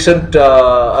most recent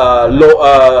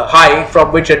high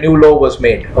from which a new low was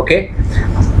made. Okay,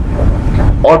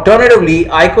 alternatively,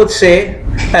 I could say,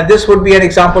 and this would be an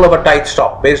example of a tight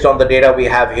stop based on the data we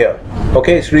have here.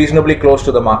 Okay, it's reasonably close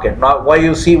to the market. Now, why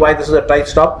you see why this is a tight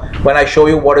stop when I show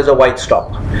you what is a wide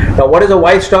stop. Now, what is a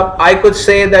wide stop? I could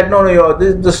say that no,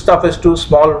 this stuff is too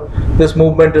small. This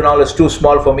movement and all is too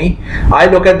small for me. I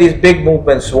look at these big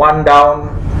movements: 1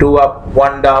 down, 2 up,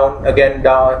 1 down, again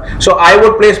down. So I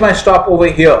would place my stop over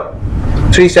here,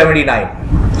 379.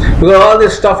 Because all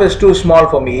this stuff is too small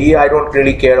for me. I don't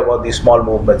really care about these small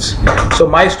movements. So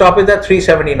my stop is at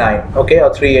 379, okay,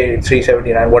 or 380,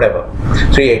 379, whatever,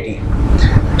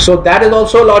 380. So that is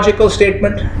also a logical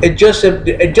statement. It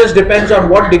just depends on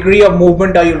what degree of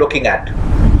movement are you looking at.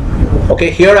 Okay,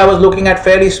 here I was looking at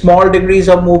fairly small degrees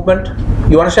of movement.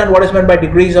 You understand what is meant by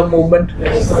degrees of movement?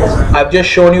 I've just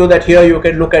shown you that here you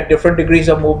can look at different degrees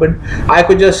of movement. I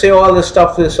could just say all this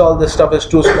stuff is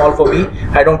too small for me.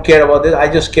 I don't care about this.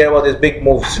 I just care about these big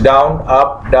moves, down,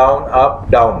 up, down, up,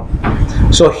 down.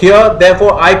 So here,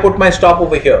 therefore, I put my stop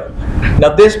over here.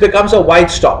 Now this becomes a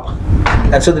wide stop.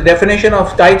 And so the definition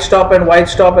of tight stop and wide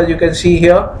stop, as you can see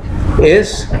here,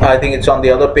 is, I think it's on the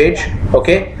other page,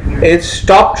 okay, its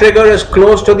stop trigger is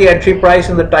close to the entry price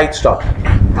in the tight stop.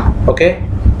 Okay,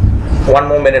 One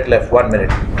more minute left, 1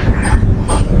 minute.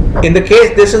 In the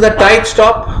case, this is a tight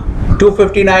stop,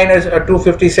 259 is a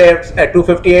 257,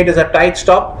 258 is a tight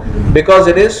stop because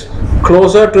it is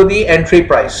closer to the entry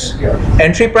price.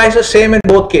 Entry price is same in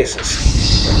both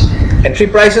cases. Entry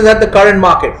price is at the current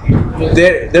market.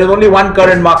 There is only one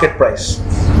current market price.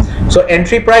 So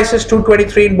entry price is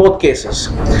 223 in both cases.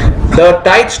 The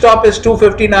tight stop is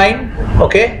 259,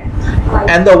 okay,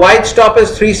 and the wide stop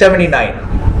is 379.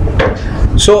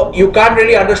 So you can't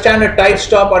really understand a tight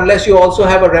stop unless you also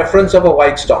have a reference of a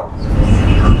wide stop.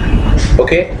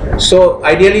 Okay, so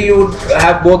ideally you would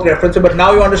have both references, but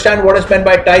now you understand what is meant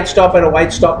by tight stop and a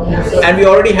wide stop. And we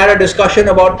already had a discussion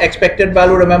about expected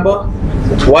value, remember?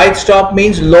 Wide stop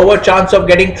means lower chance of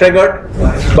getting triggered,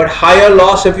 but higher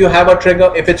loss if you have a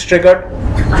trigger, if it's triggered.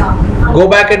 Go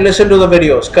back and listen to the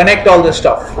videos, connect all this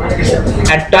stuff.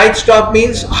 And tight stop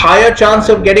means higher chance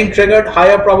of getting triggered,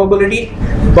 higher probability,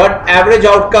 but average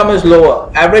outcome is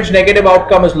lower. Average negative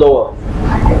outcome is lower.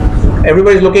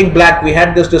 Everybody's looking blank. We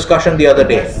had this discussion the other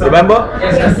day. Remember?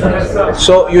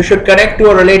 So you should connect to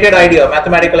a related idea,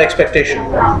 mathematical expectation.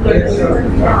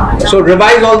 So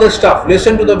revise all this stuff.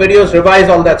 Listen to the videos, revise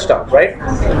all that stuff, right?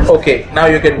 Okay, now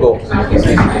you can go.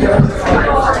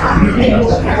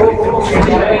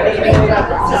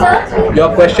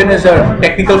 Your question is a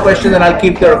technical question and I'll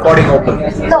keep the recording open. No,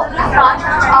 the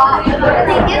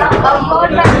thing is, you are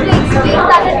trying to explain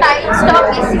that a tight stop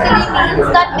basically means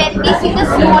that when we see the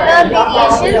smaller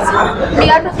variations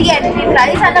near to the entry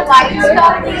price, and a wide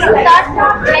stop means that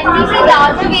when we see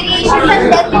larger variations and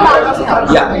then the larger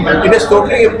stop. Yeah, it is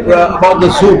totally about the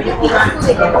zoom.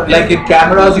 Like in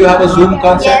cameras, you have a zoom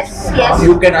concept. Yes, yes.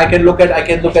 I can look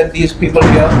at these people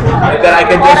here, and then I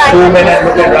can just zoom in and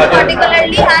look at Rajan.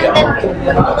 Particularly, and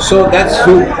then So that's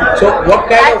zoom. So what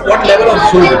level of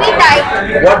zoom? will be tight.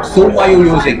 What zoom are you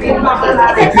using?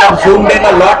 If you have zoomed in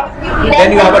a lot,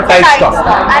 then you have a tight stop.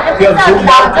 And If you have zoomed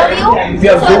out,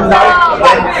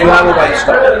 then you have a wide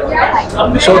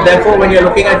stop. So therefore, when you're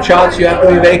looking at charts, you have to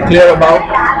be very clear about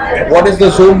what is the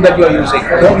zoom that you are using.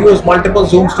 Don't use multiple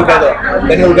zooms together,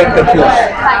 then you'll get confused.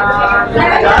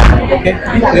 Okay?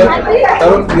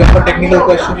 Tarun, you have a technical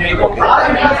question?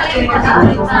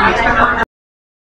 Okay.